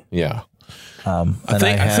 really. Yeah. I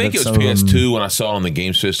think it was PS2 when I saw it on the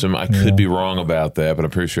game system. I could be wrong about that, but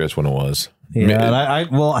I'm pretty sure that's when it was. Yeah, and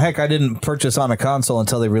I didn't purchase on a console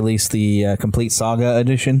until they released the Complete Saga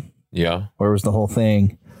edition. Yeah. Where it was the whole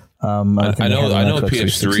thing. I know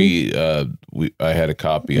PS3 I had a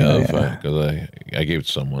copy of because I gave it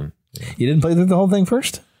to someone. Yeah. You didn't play through the whole thing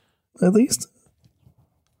first, at least?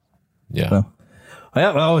 Yeah. So,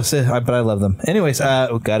 but I love them. Anyways,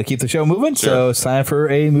 we've got to keep the show moving, so it's time for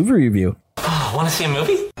a movie review. Want to see a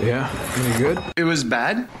movie? Yeah, any good? It was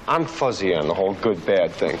bad? I'm fuzzy on the whole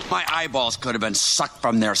good-bad thing. My eyeballs could have been sucked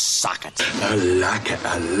from their sockets. I like it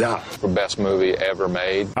a lot. The best movie ever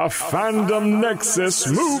made. A Fandom Nexus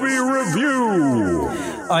movie review.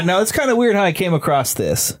 Now, it's kind of weird how I came across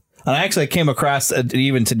this. And I actually came across,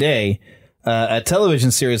 even today, a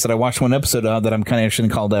television series that I watched one episode of that I'm kind of interested in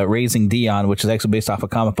called Raising Dion, which is actually based off a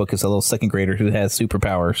comic book. It's a little second grader who has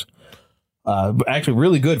superpowers. Actually,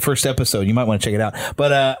 really good first episode. You might want to check it out.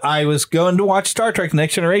 But I was going to watch Star Trek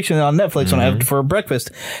Next Generation on Netflix when I had for breakfast.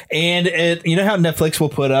 And you know how Netflix will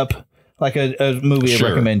put up like a movie I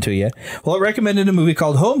recommend to you? Well, it recommended a movie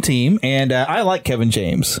called Home Team, and I like Kevin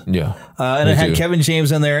James. Yeah. And it had Kevin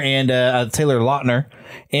James in there and Taylor Lautner.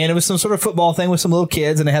 And it was some sort of football thing with some little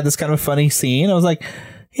kids, and it had this kind of funny scene. I was like,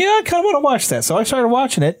 I kind of want to watch that. So I started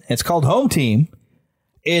watching it. It's called Home Team.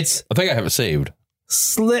 I think I have it saved.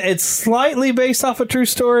 It's slightly based off a true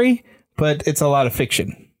story, but it's a lot of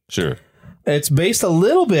fiction. Sure. It's based a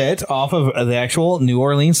little bit off of the actual New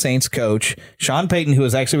Orleans Saints coach, Sean Payton, who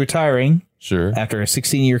is actually retiring. Sure. After a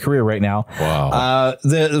 16-year career right now. Wow.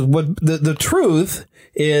 The truth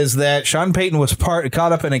is that Sean Payton was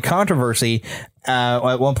caught up in a controversy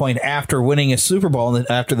at one point after winning a Super Bowl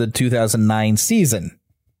after the 2009 season.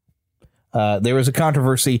 There was a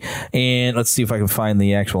controversy, and let's see if I can find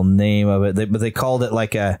the actual name of it. But they called it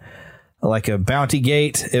like a bounty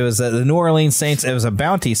gate. It was the New Orleans Saints. It was a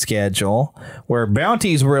bounty schedule where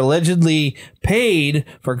bounties were allegedly paid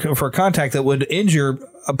for contact that would injure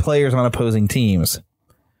players on opposing teams.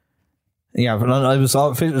 Yeah, it was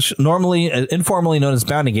all informally known as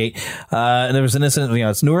Bounty Gate. And there was an incident.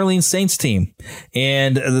 It's New Orleans Saints team,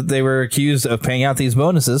 and they were accused of paying out these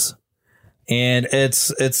bonuses. And it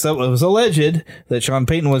was alleged that Sean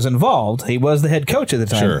Payton was involved. He was the head coach at the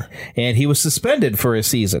time, and he was suspended for a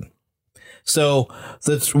season. So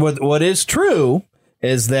what is true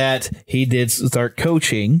is that he did start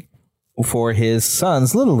coaching for his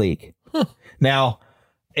son's Little League. Now,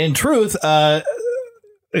 in truth,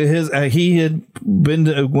 he had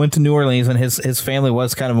went to New Orleans, and his family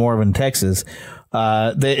was kind of more of in Texas.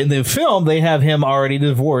 In the film, they have him already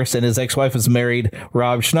divorced, and his ex-wife is married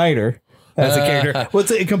Rob Schneider. As a character. Well,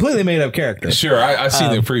 it's a completely made up character. Sure. I've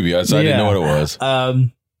seen the preview, so I didn't know what it was.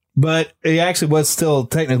 But he actually was still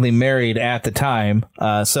technically married at the time.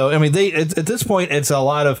 So, I mean, at this point, it's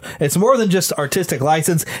more than just artistic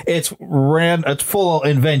license. It's full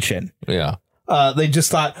invention. Yeah. They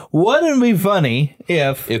just thought, wouldn't it be funny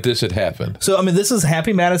if this had happened? So, I mean, this is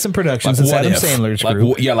Happy Madison Productions. It's Adam Sandler's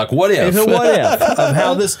group. What if? It's a what if of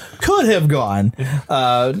how this could have gone.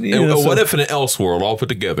 What if in an Elseworld all put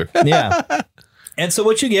together? Yeah. And so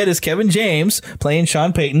what you get is Kevin James playing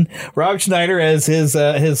Sean Payton, Rob Schneider as his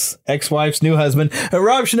ex-wife's new husband. And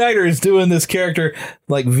Rob Schneider is doing this character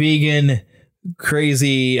like vegan,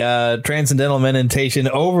 crazy transcendental meditation,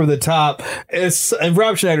 over the top. And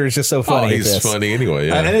Rob Schneider is just so funny. He's funny anyway.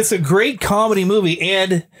 Yeah. And it's a great comedy movie.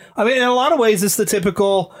 And I mean, in a lot of ways, it's the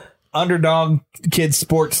typical underdog kids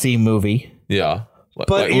sports team movie. Yeah.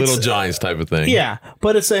 Like Little Giants type of thing. Yeah,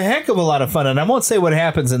 but it's a heck of a lot of fun, and I won't say what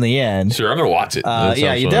happens in the end. Sure, I'm going to watch it.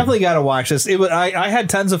 Yeah, you definitely got to watch this. I had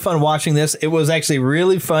tons of fun watching this. It was actually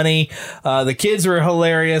really funny. The kids were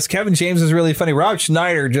hilarious. Kevin James is really funny. Rob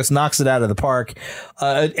Schneider just knocks it out of the park.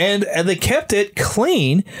 And they kept it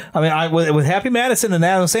clean. I mean, with Happy Madison and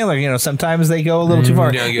Adam Sandler, sometimes they go a little too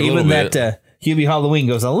far. Yeah, even that Hubie Halloween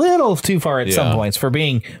goes a little too far at some points for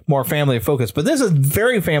being more family focused, but this is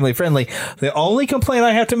very family friendly. The only complaint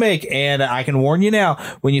I have to make, and I can warn you now,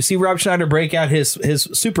 when you see Rob Schneider break out his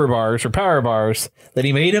super bars or power bars that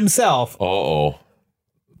he made himself,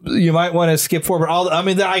 you might want to skip forward.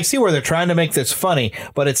 I see where they're trying to make this funny,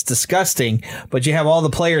 but it's disgusting. But you have all the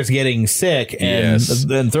players getting sick and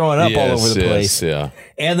throwing up all over the place. Yeah.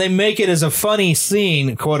 And they make it as a funny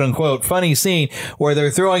scene, quote unquote, funny scene, where they're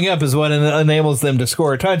throwing up is what enables them to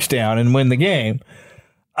score a touchdown and win the game.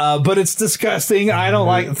 But it's disgusting. I don't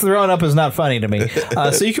like throwing up is not funny to me.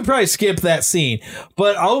 So you could probably skip that scene.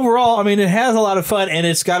 But overall, I mean, it has a lot of fun, and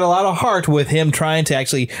it's got a lot of heart with him trying to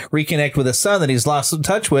actually reconnect with his son that he's lost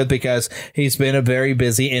touch with because he's been a very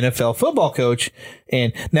busy NFL football coach.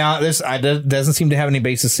 And now this doesn't seem to have any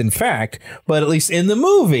basis in fact, but at least in the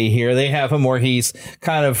movie here, they have him where he's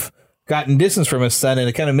kind of gotten distance from his son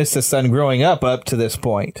and kind of missed his son growing up to this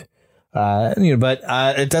point. But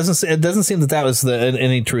it doesn't seem that was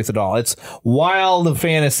any truth at all. It's wild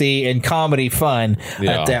fantasy and comedy fun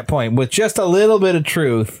at that point, with just a little bit of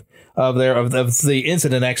truth of the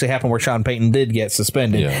incident actually happened where Sean Payton did get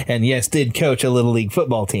suspended and did coach a little league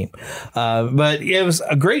football team. But it was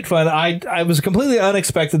a great fun. I was a completely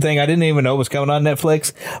unexpected thing. I didn't even know it was coming on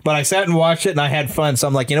Netflix, but I sat and watched it and I had fun. So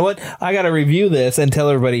I'm like, you know what? I got to review this and tell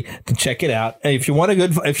everybody to check it out. And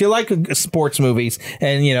if you like sports movies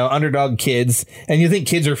and, underdog kids and you think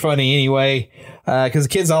kids are funny anyway, because the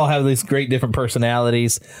kids all have these great different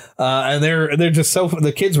personalities, and they're just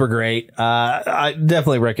the kids were great. I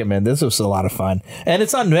definitely recommend this. It was a lot of fun, and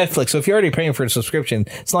it's on Netflix. So if you're already paying for a subscription,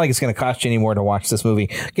 it's not like it's going to cost you any more to watch this movie.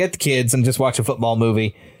 Get the kids and just watch a football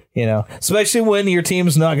movie. Especially when your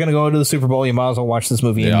team's not going to go to the Super Bowl, you might as well watch this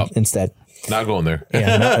movie instead. Not going there.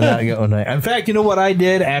 not going there. In fact, you know what I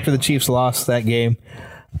did after the Chiefs lost that game?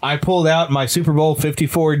 I pulled out my Super Bowl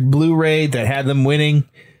 54 Blu-ray that had them winning.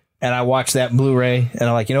 And I watched that Blu-ray, and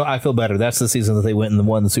I'm like, I feel better. That's the season that they went and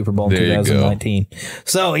won the Super Bowl in 2019.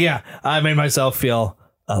 So, I made myself feel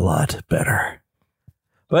a lot better.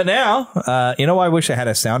 But now, I wish I had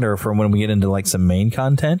a sounder for when we get into, some main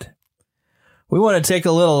content. We want to take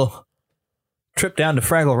a little trip down to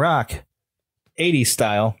Fraggle Rock, 80s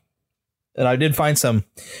style. And I did find some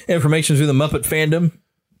information through the Muppet fandom.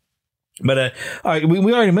 But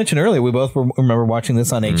we already mentioned earlier, we both remember watching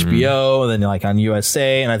this on HBO and then on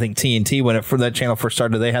USA, and I think TNT, when that channel first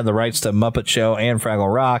started, they had the rights to Muppet Show and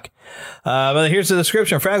Fraggle Rock. But here's the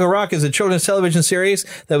description. Fraggle Rock is a children's television series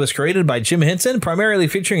that was created by Jim Henson, primarily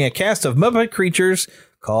featuring a cast of Muppet creatures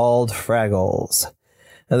called Fraggles.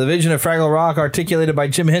 Now, the vision of Fraggle Rock, articulated by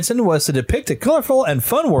Jim Henson, was to depict a colorful and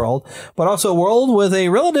fun world, but also a world with a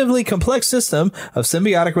relatively complex system of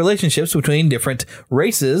symbiotic relationships between different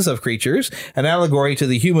races of creatures, an allegory to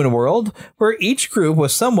the human world, where each group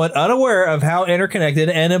was somewhat unaware of how interconnected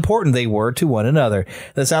and important they were to one another.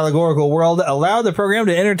 This allegorical world allowed the program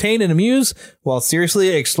to entertain and amuse, while seriously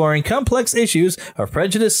exploring complex issues of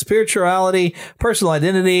prejudice, spirituality, personal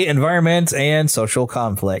identity, environment, and social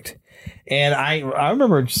conflict. And I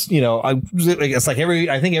remember just, it's like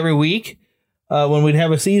every week, when we'd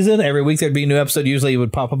have a season, every week there'd be a new episode. Usually it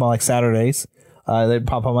would pop up on Saturdays. They'd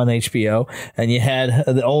pop up on HBO, and you had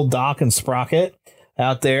the old Doc and Sprocket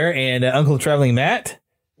out there, and Uncle Traveling Matt,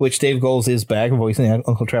 which Dave Goelz is back voicing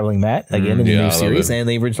Uncle Traveling Matt again in the new series, and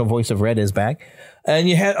the original voice of Red is back. And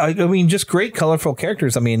you had, just great, colorful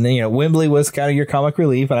characters. Wimbley was kind of your comic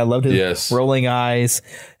relief, and I loved his rolling eyes.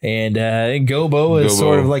 And Gobo is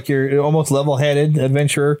sort of like your almost level-headed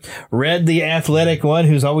adventurer. Red, the athletic one,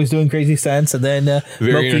 who's always doing crazy stunts. And then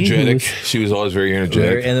very Moki, energetic. She was always very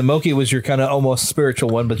energetic. And then Moki was your kind of almost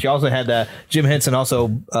spiritual one. But you also had Jim Henson also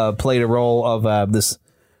played a role of this.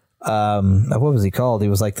 What was he called? He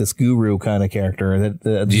was like this guru kind of character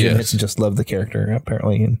that Jim Henson just loved the character,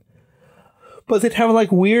 apparently. But they'd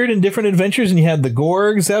have weird and different adventures, and you had the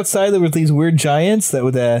Gorgs outside. There were these weird giants that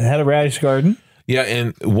had a radish garden. Yeah,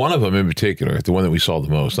 and one of them in particular, the one that we saw the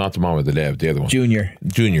most, not the mom or the dad, the other one. Junior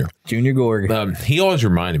Gorg. He always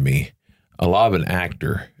reminded me a lot of an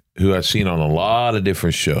actor who I've seen on a lot of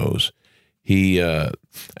different shows.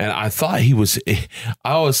 and I thought he was. I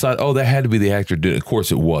always thought, oh, that had to be the actor doing it. Of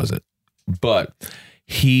course, it wasn't. But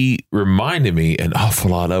he reminded me an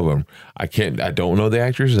awful lot of him. I don't know the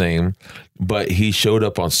actor's name, but he showed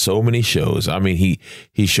up on so many shows. I mean,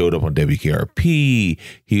 he showed up on WKRP.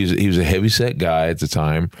 He was a heavyset guy at the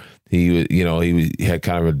time. He had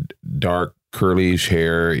kind of a dark curly-ish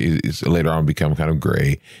hair. He's later on become kind of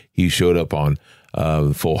gray. He showed up on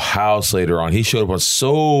Full House later on. He showed up on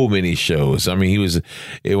so many shows. I mean,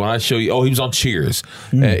 when I show you, he was on Cheers.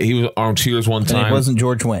 He was on Cheers one time. And it wasn't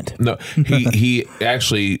George Wendt. No, he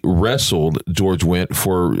actually wrestled George Wendt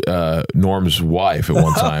for Norm's wife at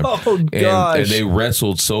one time. Oh, gosh. And they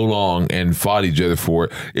wrestled so long and fought each other for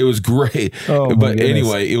it. It was great. Oh, but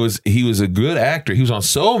anyway, he was a good actor. He was on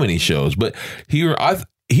so many shows, but he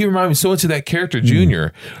reminded me so much of that character,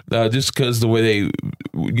 Junior, just because the way they,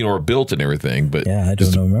 are built and everything. But yeah, I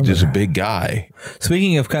don't remember. Just a big guy.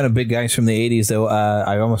 Speaking of kind of big guys from the 80s, though,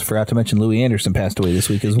 I almost forgot to mention Louis Anderson passed away this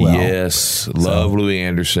week as well. Yes, love Louis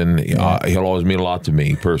Anderson. Yeah. He'll always mean a lot to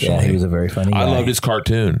me personally. Yeah, he was a very funny guy. I loved his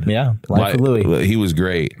cartoon. Yeah, Life of Louis. He was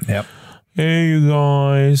great. Yep. Hey, you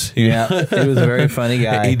guys. Yeah, he was a very funny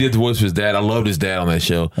guy. He did the voice of his dad. I loved his dad on that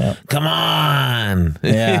show. Yep. Come on.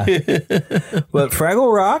 Yeah. But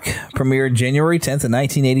Fraggle Rock premiered January 10th of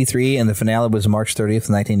 1983, and the finale was March 30th,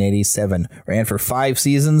 1987. Ran for 5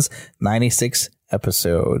 seasons, 96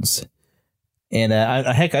 episodes. And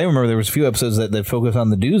I remember there was a few episodes that focused on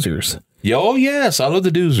the Doozers. Oh, yes. I love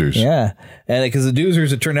the Doozers. Yeah. And because the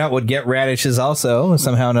Doozers, it turned out, would get radishes also,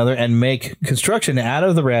 somehow or another, and make construction out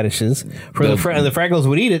of the radishes. The Fraggles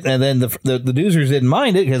would eat it, and then the Doozers didn't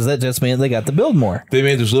mind it because that just meant they got to build more. They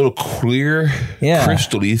made those little clear,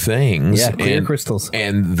 crystal-y things. Yeah, clear crystals.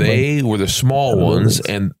 And they were the small ones,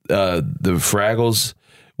 and the Fraggles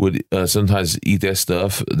would sometimes eat that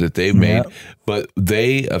stuff that they made, but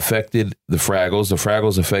they affected the Fraggles. The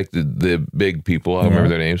Fraggles affected the big people. I don't remember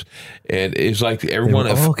their names. And it's like everyone...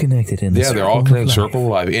 They're all connected in the they're all connected in the circle of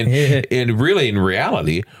life. And really, in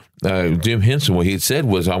reality, Jim Henson, what he had said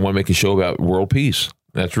was, I want to make a show about world peace.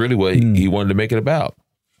 That's really what he wanted to make it about.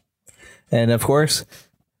 And, of course...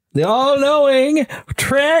 the all-knowing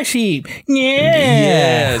Trash Heap.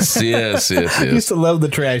 Yeah. Yes. I used to love the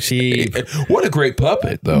Trash Heap. What a great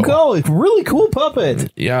puppet, though. Really cool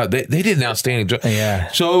puppet. Yeah, they did an outstanding job. Yeah.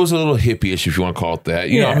 So it was a little hippie-ish, if you want to call it that.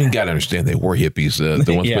 You know, you got to understand they were hippies,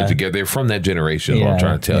 the ones put together. They're from that generation, is what I'm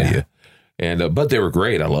trying to tell you. And but they were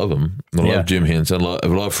great. I love them. I love Jim Henson. I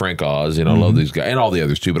love Frank Oz. I love these guys and all the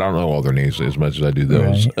others too. But I don't know all their names as much as I do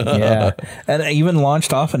those. Right. Yeah, and I even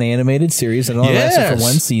launched off an animated series and only lasted for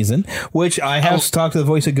 1 season. Which I have talked to the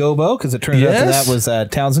voice of Gobo because it turned out that was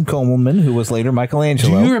Townsend Coleman, who was later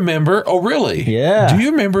Michelangelo. Do you remember? Oh, really? Yeah. Do you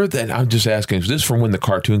remember that? I'm just asking. This is from when the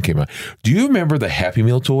cartoon came out. Do you remember the Happy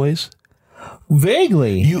Meal toys?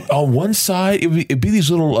 Vaguely. You on one side, it'd be these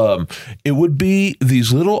little. It would be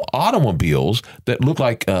these little automobiles that look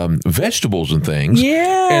like vegetables and things.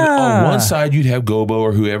 Yeah. And on one side, you'd have Gobo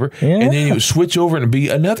or whoever, and then you would switch over and be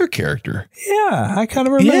another character. Yeah, I kind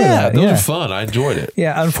of remember that. Those are fun. I enjoyed it.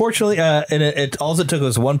 Yeah, unfortunately, and all it took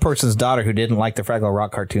was one person's daughter who didn't like the Fraggle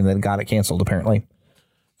Rock cartoon that got it canceled. Apparently.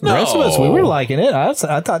 The rest of us, we were liking it. I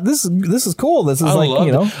thought this is cool. This is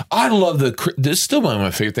I love this is still one of my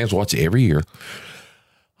favorite things to watch every year.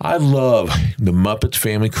 I love the Muppets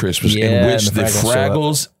Family Christmas, in which the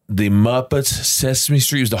Fraggles, the Muppets, Sesame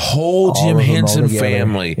Street, was the whole Jim Henson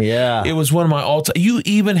family. Yeah. It was one of my all-time. You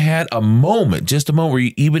even had a moment, just a moment where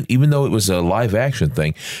you even though it was a live action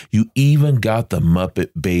thing, you even got the Muppet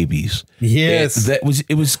Babies. Yes. It was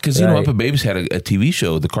because Muppet Babies had a TV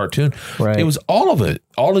show, the cartoon. Right. It was all of it.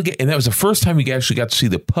 And that was the first time you actually got to see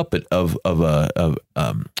the puppet of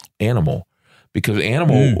Animal. Because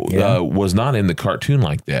Animal was not in the cartoon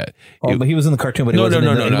like that. But he was in the cartoon, but he wasn't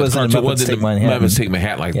in Muppets Take Manhattan. Muppets Take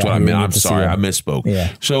Manhattan, like what I mean. I'm sorry, I misspoke.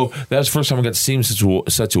 Yeah. So that was the first time I got to see him in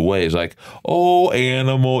such a way. It's like,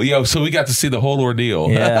 Animal. So we got to see the whole ordeal.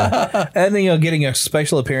 Yeah. And then, getting a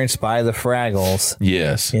special appearance by the Fraggles.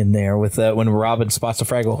 Yes. In there with when Robin spots a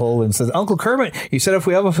Fraggle hole and says, Uncle Kermit, you said if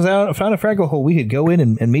we ever found a Fraggle hole, we could go in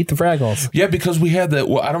and meet the Fraggles. Yeah, because we had I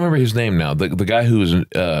don't remember his name now. The guy who was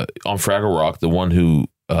on Fraggle Rock, the one who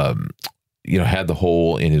had the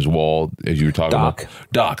hole in his wall, as you were talking about.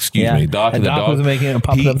 Doc, excuse me. Doc and the dog. Was making it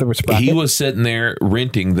popping up the sprocket. He was sitting there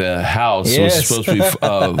renting the house. Yes. It was supposed to be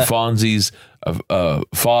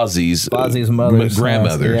Fozzie's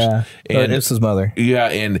grandmother's. Yeah. And it's his mother. Yeah,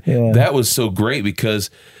 and that was so great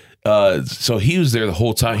because so he was there the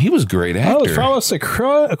whole time. He was a great actor. I promised a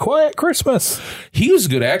quiet Christmas. He was a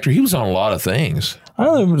good actor. He was on a lot of things. I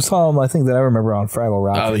only saw him, I think, that I remember on Fraggle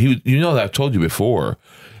Rock. That I've told you before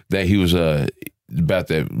that he was about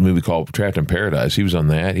that movie called Trapped in Paradise. He was on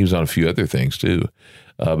that. He was on a few other things too.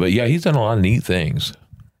 But yeah, he's done a lot of neat things.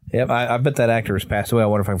 Yep, I bet that actor has passed away. I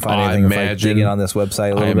wonder if I can find anything if I dig in on this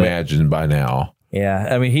website a little bit. I imagine by now. Yeah,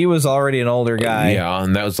 I mean, he was already an older guy. Yeah,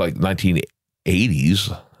 and that was like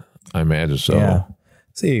 1980s. I imagine so. Yeah.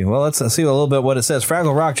 Well, let's see a little bit what it says.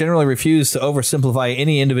 Fraggle Rock generally refused to oversimplify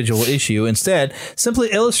any individual issue, instead simply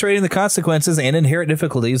illustrating the consequences and inherent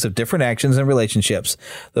difficulties of different actions and relationships.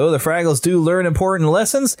 Though the Fraggles do learn important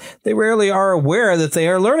lessons, they rarely are aware that they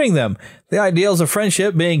are learning them. The ideals of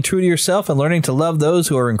friendship, being true to yourself, and learning to love those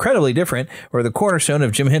who are incredibly different were the cornerstone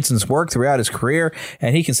of Jim Henson's work throughout his career,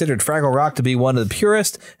 and he considered Fraggle Rock to be one of the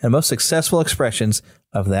purest and most successful expressions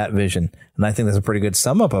of that vision. And I think that's a pretty good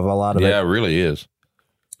sum up of a lot of it. Yeah, it really is.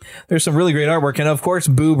 There's some really great artwork, and of course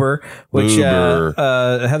Boober, which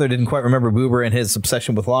Heather didn't quite remember Boober and his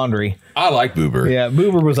obsession with laundry. I like Boober. Yeah,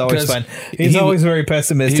 Boober was always fun. He's always very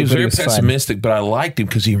pessimistic. He was very pessimistic, but I liked him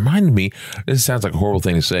because he reminded me. This sounds like a horrible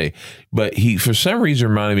thing to say, but he for some reason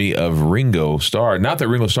reminded me of Ringo Starr. Not that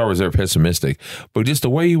Ringo Starr was ever pessimistic, but just the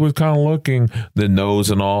way he was kind of looking, the nose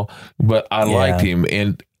and all. But I liked him,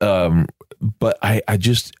 and but I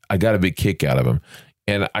got a big kick out of him,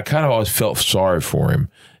 and I kind of always felt sorry for him.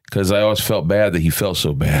 Because I always felt bad that he felt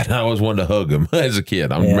so bad. I always wanted to hug him as a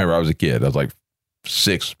kid. I remember I was a kid. I was like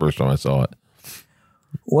 6 the first time I saw it.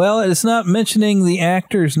 Well, it's not mentioning the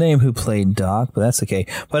actor's name who played Doc, but that's okay.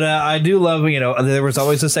 But I do love, there was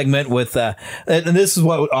always a segment with, and this is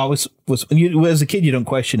what always was, as a kid, you don't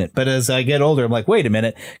question it. But as I get older, I'm like, wait a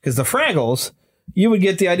minute. Because the Fraggles, you would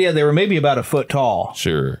get the idea they were maybe about a foot tall.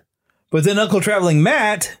 Sure. But then Uncle Traveling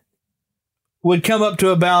Matt would come up to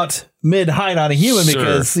about mid-height on a human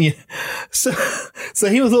because so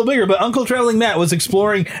he was a little bigger, but Uncle Traveling Matt was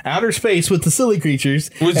exploring outer space with the silly creatures.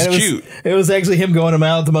 It was cute. It was actually him going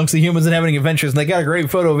out amongst the humans and having adventures, and they got a great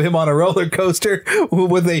photo of him on a roller coaster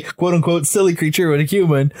with a quote-unquote silly creature with a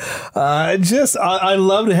human. I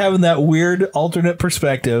loved having that weird alternate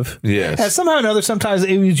perspective. Yes. And somehow or another, sometimes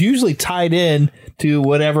it was usually tied in to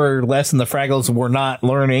whatever lesson the Fraggles were not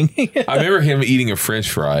learning. I remember him eating a French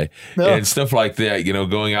fry and stuff like that,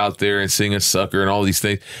 going out there and seeing a sucker and all these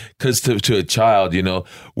things. Because to a child,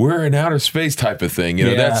 we're in outer space type of thing.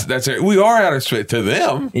 That's we are outer space to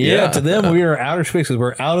them. Yeah, to them, we are outer space because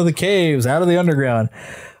we're out of the caves, out of the underground.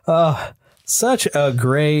 Such a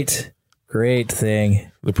great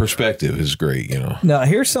thing. The perspective is great, Now,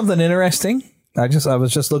 here's something interesting. I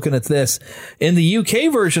was just looking at this. In the UK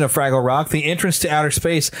version of Fraggle Rock, the entrance to outer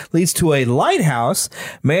space leads to a lighthouse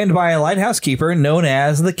manned by a lighthouse keeper known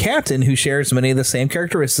as the Captain, who shares many of the same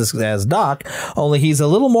characteristics as Doc, only he's a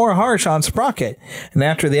little more harsh on Sprocket. And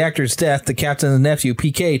after the actor's death, the Captain's nephew,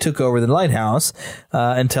 PK, took over the lighthouse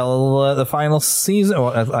until the final season.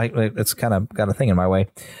 It's kind of got a thing in my way.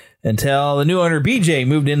 Until the new owner, BJ,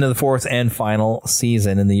 moved into the 4th and final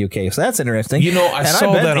season in the UK. So that's interesting. I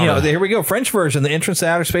saw that. Here we go. French version. The entrance to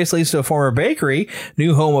outer space leads to a former bakery,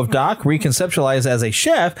 new home of Doc, reconceptualized as a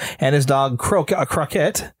chef, and his dog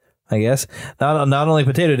Croquette, I guess. Not only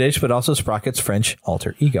potato dish, but also Sprocket's French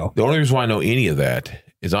alter ego. The only reason why I know any of that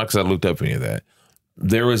is not because I looked up any of that.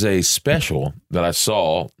 There was a special that I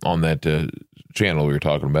saw on that channel we were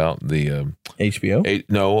talking about. The HBO?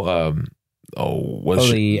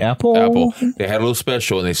 The Apple? Apple. They had a little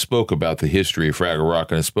special, and they spoke about the history of Fraggle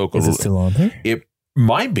Rock, and it spoke. Is it still on there? It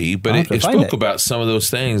might be, but it spoke about some of those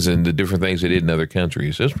things and the different things they did in other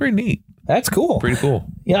countries. It's pretty neat. That's cool. Pretty cool.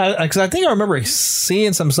 Yeah, because I think I remember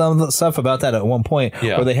seeing some stuff about that at one point,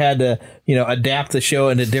 where they had to, adapt the show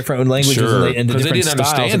into different languages and different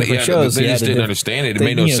styles and different shows. They just didn't understand it. It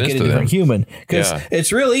made no sense to them. Human, because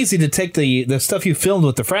it's real easy to take the stuff you filmed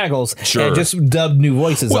with the Fraggles and just dub new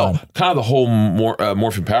voices on. Kind of the whole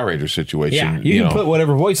Morphin Power Rangers situation. Yeah, you can put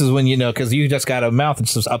whatever voices because you just got a mouth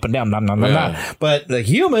that's just up and down, but the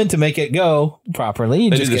human, to make it go properly,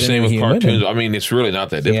 they did the same with cartoons. I mean, it's really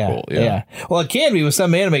not that difficult. Yeah. Well, it can be with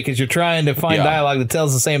some anime because you're trying to find dialogue that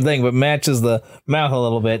tells the same thing but matches the mouth a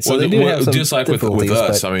little bit. So they do have some just like with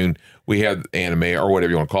us. I mean, we have anime or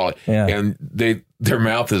whatever you want to call it, and their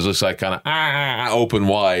mouth is just like kind of open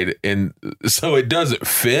wide, and so it doesn't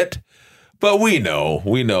fit. But we know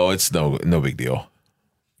it's no big deal.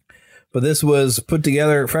 But this was put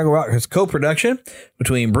together, Fraggle Rock has co-production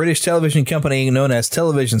between British television company known as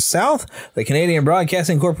Television South, the Canadian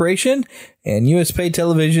Broadcasting Corporation, and U.S. paid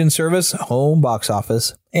television service Home Box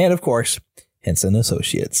Office, and of course, Henson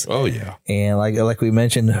Associates. Oh yeah, and like we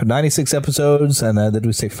mentioned, 96 episodes, and did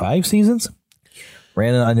we say 5 seasons?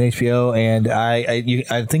 Ran on HBO, and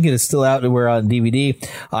I think it is still out. We're on DVD.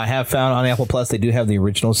 I have found on Apple Plus they do have the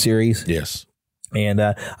original series. Yes. And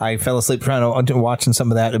I fell asleep trying to watching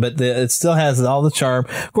some of that, but it still has all the charm.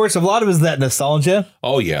 Of course, a lot of it is that nostalgia.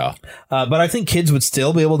 Oh, yeah. But I think kids would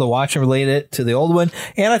still be able to watch and relate it to the old one.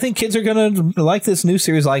 And I think kids are going to like this new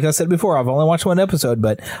series. Like I said before, I've only watched one episode,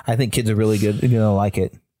 but I think kids are really good. Going to like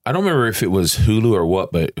it. I don't remember if it was Hulu or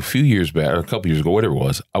what, but a few years back, or a couple years ago, whatever it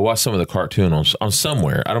was, I watched some of the cartoon on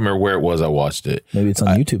somewhere. I don't remember where it was I watched it. Maybe it's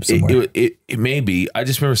on YouTube somewhere. It may be. I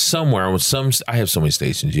just remember somewhere on I have so many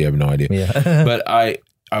stations, you have no idea. Yeah. But I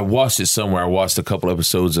watched it somewhere. I watched a couple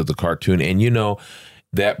episodes of the cartoon, and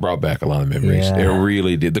that brought back a lot of memories. Yeah. It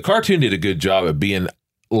really did. The cartoon did a good job of being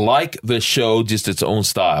like the show, just its own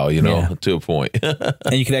style, to a point.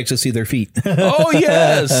 And you can actually see their feet. Oh,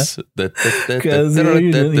 yes. Because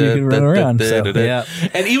you can run around. So, yeah.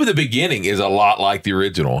 And even the beginning is a lot like the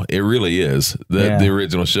original. It really is. The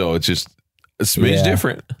original show. It's just a smidge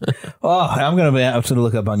different. Oh, I'm going to have to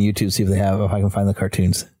look up on YouTube, see if I can find the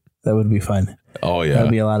cartoons. That would be fun. Oh, yeah.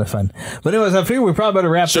 That'd be a lot of fun. But anyways, I figure we probably better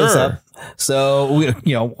wrap this up. So,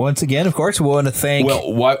 once again, of course, we want to thank...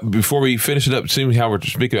 Well, before we finish it up, seeing how we're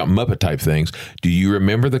speaking about Muppet-type things, do you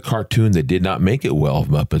remember the cartoon that did not make it well of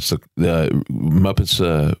Muppets? The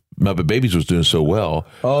Muppet Babies was doing so well.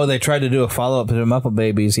 Oh, they tried to do a follow-up to the Muppet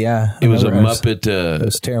Babies, yeah. It was a Muppet... it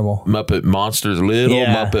was terrible. Muppet Monsters,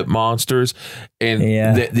 Muppet Monsters. And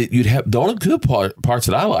you'd have... The only good parts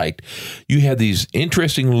that I liked, you had these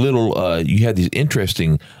interesting little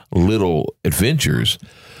adventures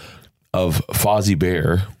of Fozzie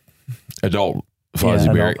Bear, adult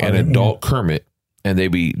Fozzie Bear, and adult Kermit, and they'd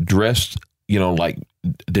be dressed, like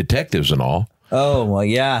detectives and all. Oh, well,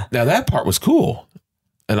 yeah. Now that part was cool,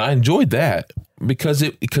 and I enjoyed that because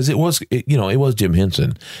it was Jim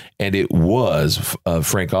Henson, and it was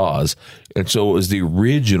Frank Oz, and so it was the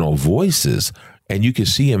original voices, and you could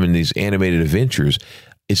see him in these animated adventures.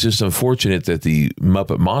 It's just unfortunate that the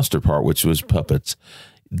Muppet Monster part, which was puppets,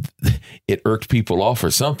 it irked people off or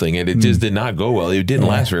something, and it just did not go well. It didn't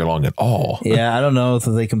last very long at all. Yeah, I don't know if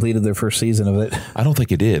they completed their first season of it. I don't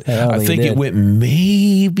think it did. I think it went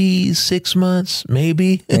maybe 6 months,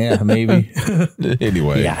 maybe. Yeah, maybe.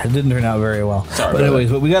 Anyway. Yeah, it didn't turn out very well. Sorry. But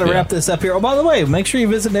anyways, we got to wrap this up here. Oh, by the way, make sure you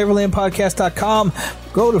visit NeverlandPodcast.com.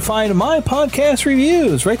 Go to find my podcast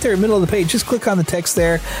reviews right there in the middle of the page. Just click on the text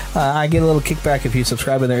there. I get a little kickback if you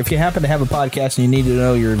subscribe in there. If you happen to have a podcast and you need to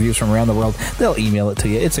know your reviews from around the world, they'll email it to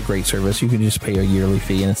you. It's a great service. You can just pay a yearly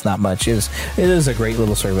fee, and it's not much. It is a great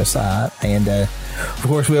little service. And of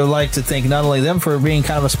course, we would like to thank not only them for being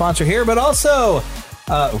kind of a sponsor here, but also...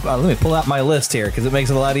 let me pull out my list here because it makes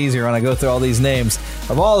it a lot easier when I go through all these names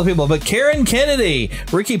of all the people. But Karen Kennedy,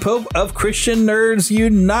 Ricky Pope of Christian Nerds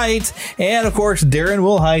Unite, and of course Darren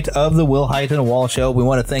Wilhite of the Wilhite and Wall Show. We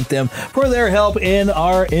want to thank them for their help in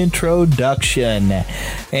our introduction.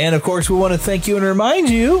 And of course, we want to thank you and remind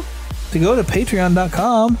you to go to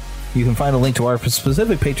patreon.com. You can find a link to our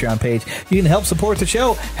specific Patreon page. You can help support the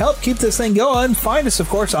show, help keep this thing going. Find us, of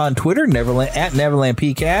course, on Twitter, at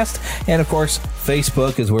NeverlandPcast. And, of course,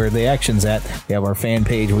 Facebook is where the action's at. We have our fan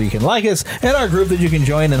page where you can like us, and our group that you can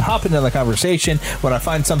join and hop into the conversation. When I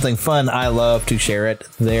find something fun, I love to share it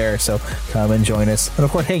there. So come and join us. And,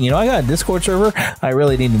 of course, hey, I got a Discord server. I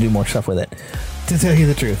really need to do more stuff with it. To tell you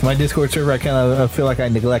the truth, my Discord server, I kind of feel like I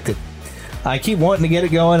neglect it. I keep wanting to get it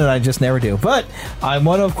going, and I just never do. But I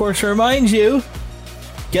want to, of course, remind you,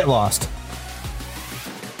 get lost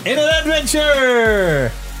in an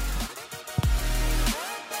adventure!